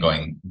in and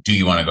going, do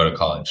you want to go to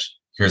college?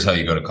 Here's how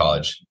you go to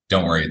college.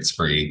 Don't worry, it's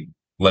free.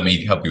 Let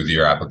me help you with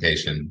your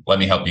application. Let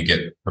me help you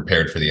get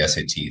prepared for the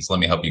SATs. Let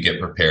me help you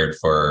get prepared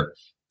for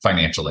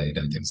financial aid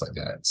and things like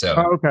that. So,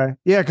 oh, okay,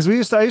 yeah. Because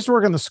I used to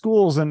work in the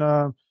schools,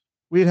 and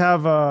we'd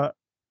have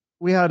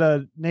we had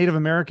a Native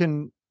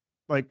American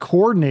like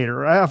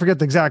coordinator. I forget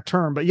the exact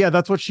term, but yeah,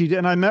 that's what she did.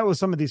 And I met with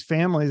some of these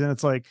families, and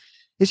it's like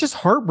it's just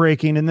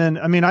heartbreaking. And then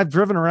I mean, I've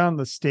driven around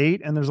the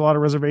state, and there's a lot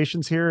of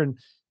reservations here, and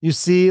you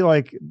see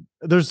like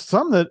there's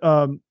some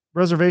that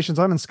reservations.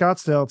 I'm in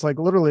Scottsdale. It's like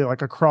literally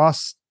like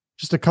across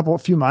just a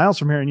few miles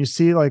from here, and you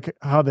see like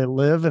how they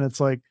live, and it's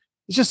like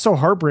it's just so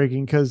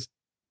heartbreaking because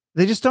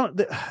they just don't.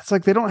 It's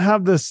like they don't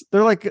have this.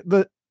 They're like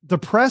the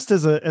depressed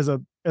as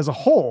a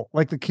whole.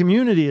 Like the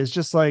community is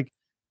just like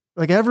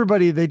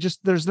everybody.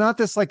 There's not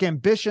this like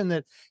ambition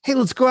that hey,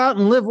 let's go out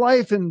and live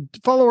life and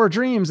follow our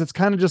dreams. It's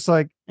kind of just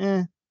like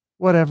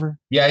whatever.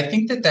 yeah, I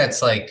think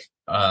that's like,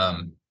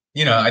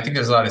 I think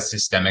there's a lot of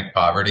systemic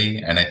poverty,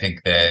 and I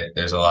think that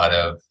there's a lot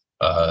of,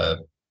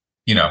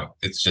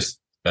 it's just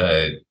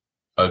a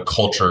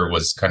culture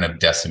was kind of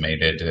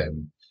decimated,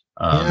 and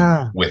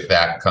Yeah, with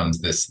that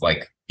comes this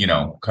like,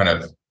 kind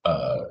of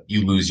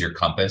you lose your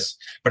compass.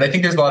 But I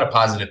think there's a lot of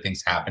positive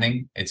things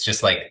happening. It's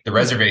just like the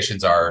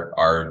reservations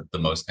are the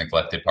most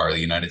neglected part of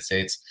the United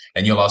States,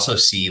 and you'll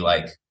see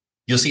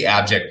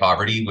abject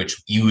poverty,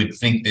 which you would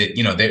think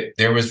that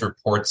there was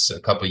reports a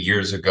couple of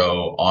years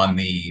ago on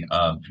the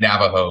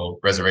Navajo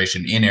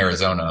reservation in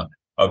Arizona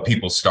of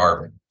people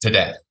starving to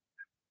death,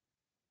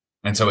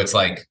 and so it's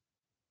like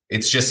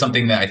it's just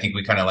something that I think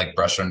we kind of like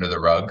brush under the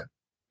rug,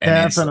 and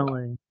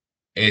definitely.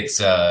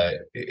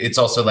 it's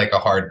also like a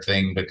hard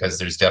thing because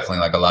there's definitely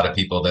like a lot of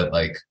people that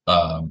like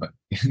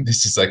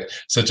this is like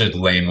such a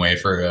lame way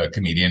for a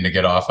comedian to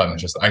get off.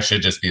 I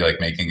should just be like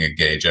making a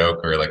gay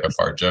joke or like a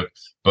fart joke,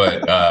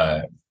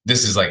 but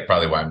this is like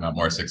probably why I'm not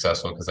more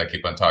successful because I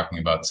keep on talking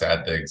about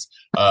sad things.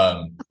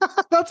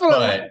 That's what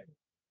I But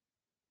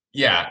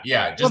yeah,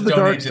 love just the dark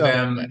donate to stuff.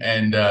 them,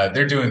 and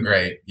they're doing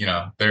great.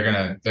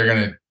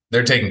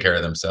 They're taking care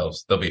of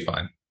themselves. They'll be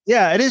fine.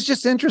 Yeah, it is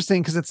just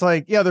interesting because it's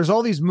like, yeah, there's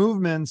all these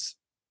movements,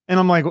 and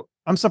I'm like,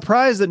 I'm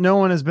surprised that no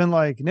one has been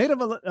like Native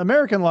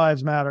American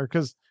lives matter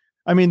because,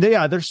 I mean,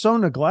 they're so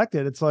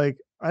neglected. It's like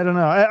I don't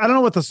know, I don't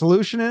know what the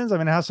solution is. I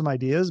mean, I have some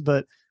ideas,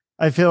 but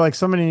I feel like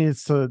somebody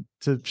needs to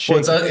Well,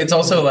 shake. it's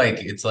also like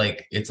it's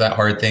that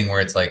hard thing where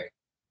it's like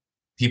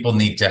people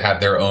need to have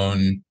their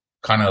own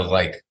kind of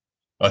like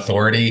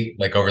authority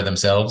like over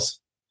themselves.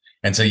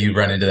 And so you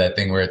run into that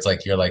thing where it's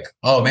like you're like,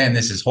 oh man,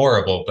 this is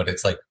horrible, but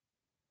it's like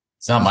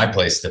it's not my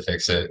place to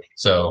fix it.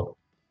 So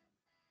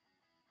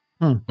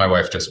my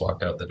wife just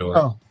walked out the door.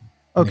 Oh,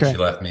 I think okay. she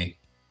left me.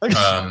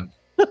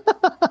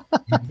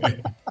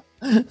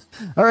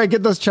 All right,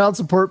 get those child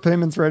support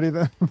payments ready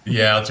then.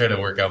 Yeah, I'll try to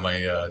work out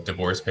my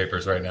divorce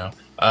papers right now.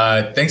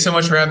 Thanks so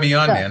much for having me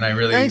on, man. I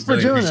really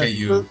appreciate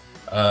you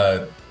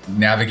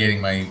navigating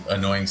my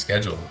annoying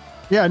schedule.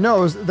 Yeah,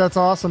 no, that's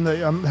awesome.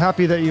 I'm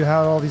happy that you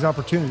had all these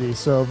opportunities.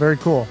 So very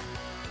cool.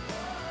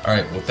 All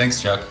right. Well,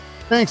 thanks, Chuck.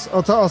 Thanks.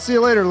 I'll see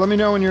you later. Let me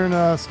know when you're in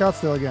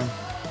Scottsdale again.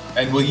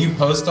 And will you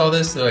post all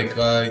this? Like,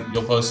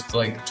 you'll post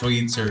like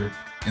tweets or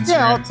Instagram?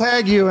 Yeah, I'll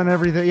tag you and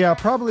everything. Yeah,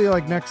 probably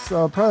like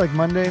probably like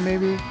Monday,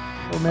 maybe.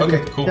 Or maybe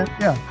okay, cool.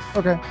 Yeah.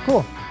 Okay,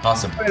 cool.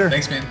 Awesome. Later.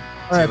 Thanks, man.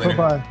 All right,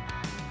 bye-bye.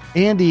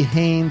 Andy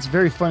Haynes,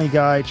 very funny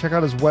guy. Check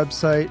out his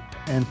website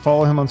and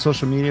follow him on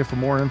social media for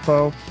more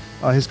info.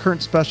 His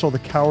current special, The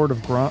Coward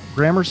of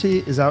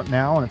Gramercy, is out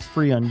now and it's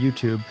free on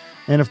YouTube.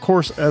 And of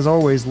course, as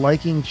always,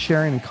 liking,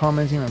 sharing, and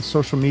commenting on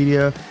social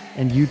media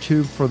and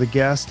YouTube for the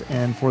guest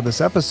and for this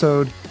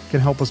episode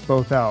can help us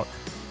both out.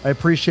 I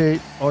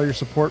appreciate all your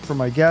support for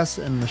my guests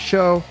and the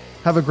show.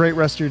 Have a great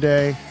rest of your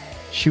day.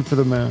 Shoot for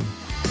the moon.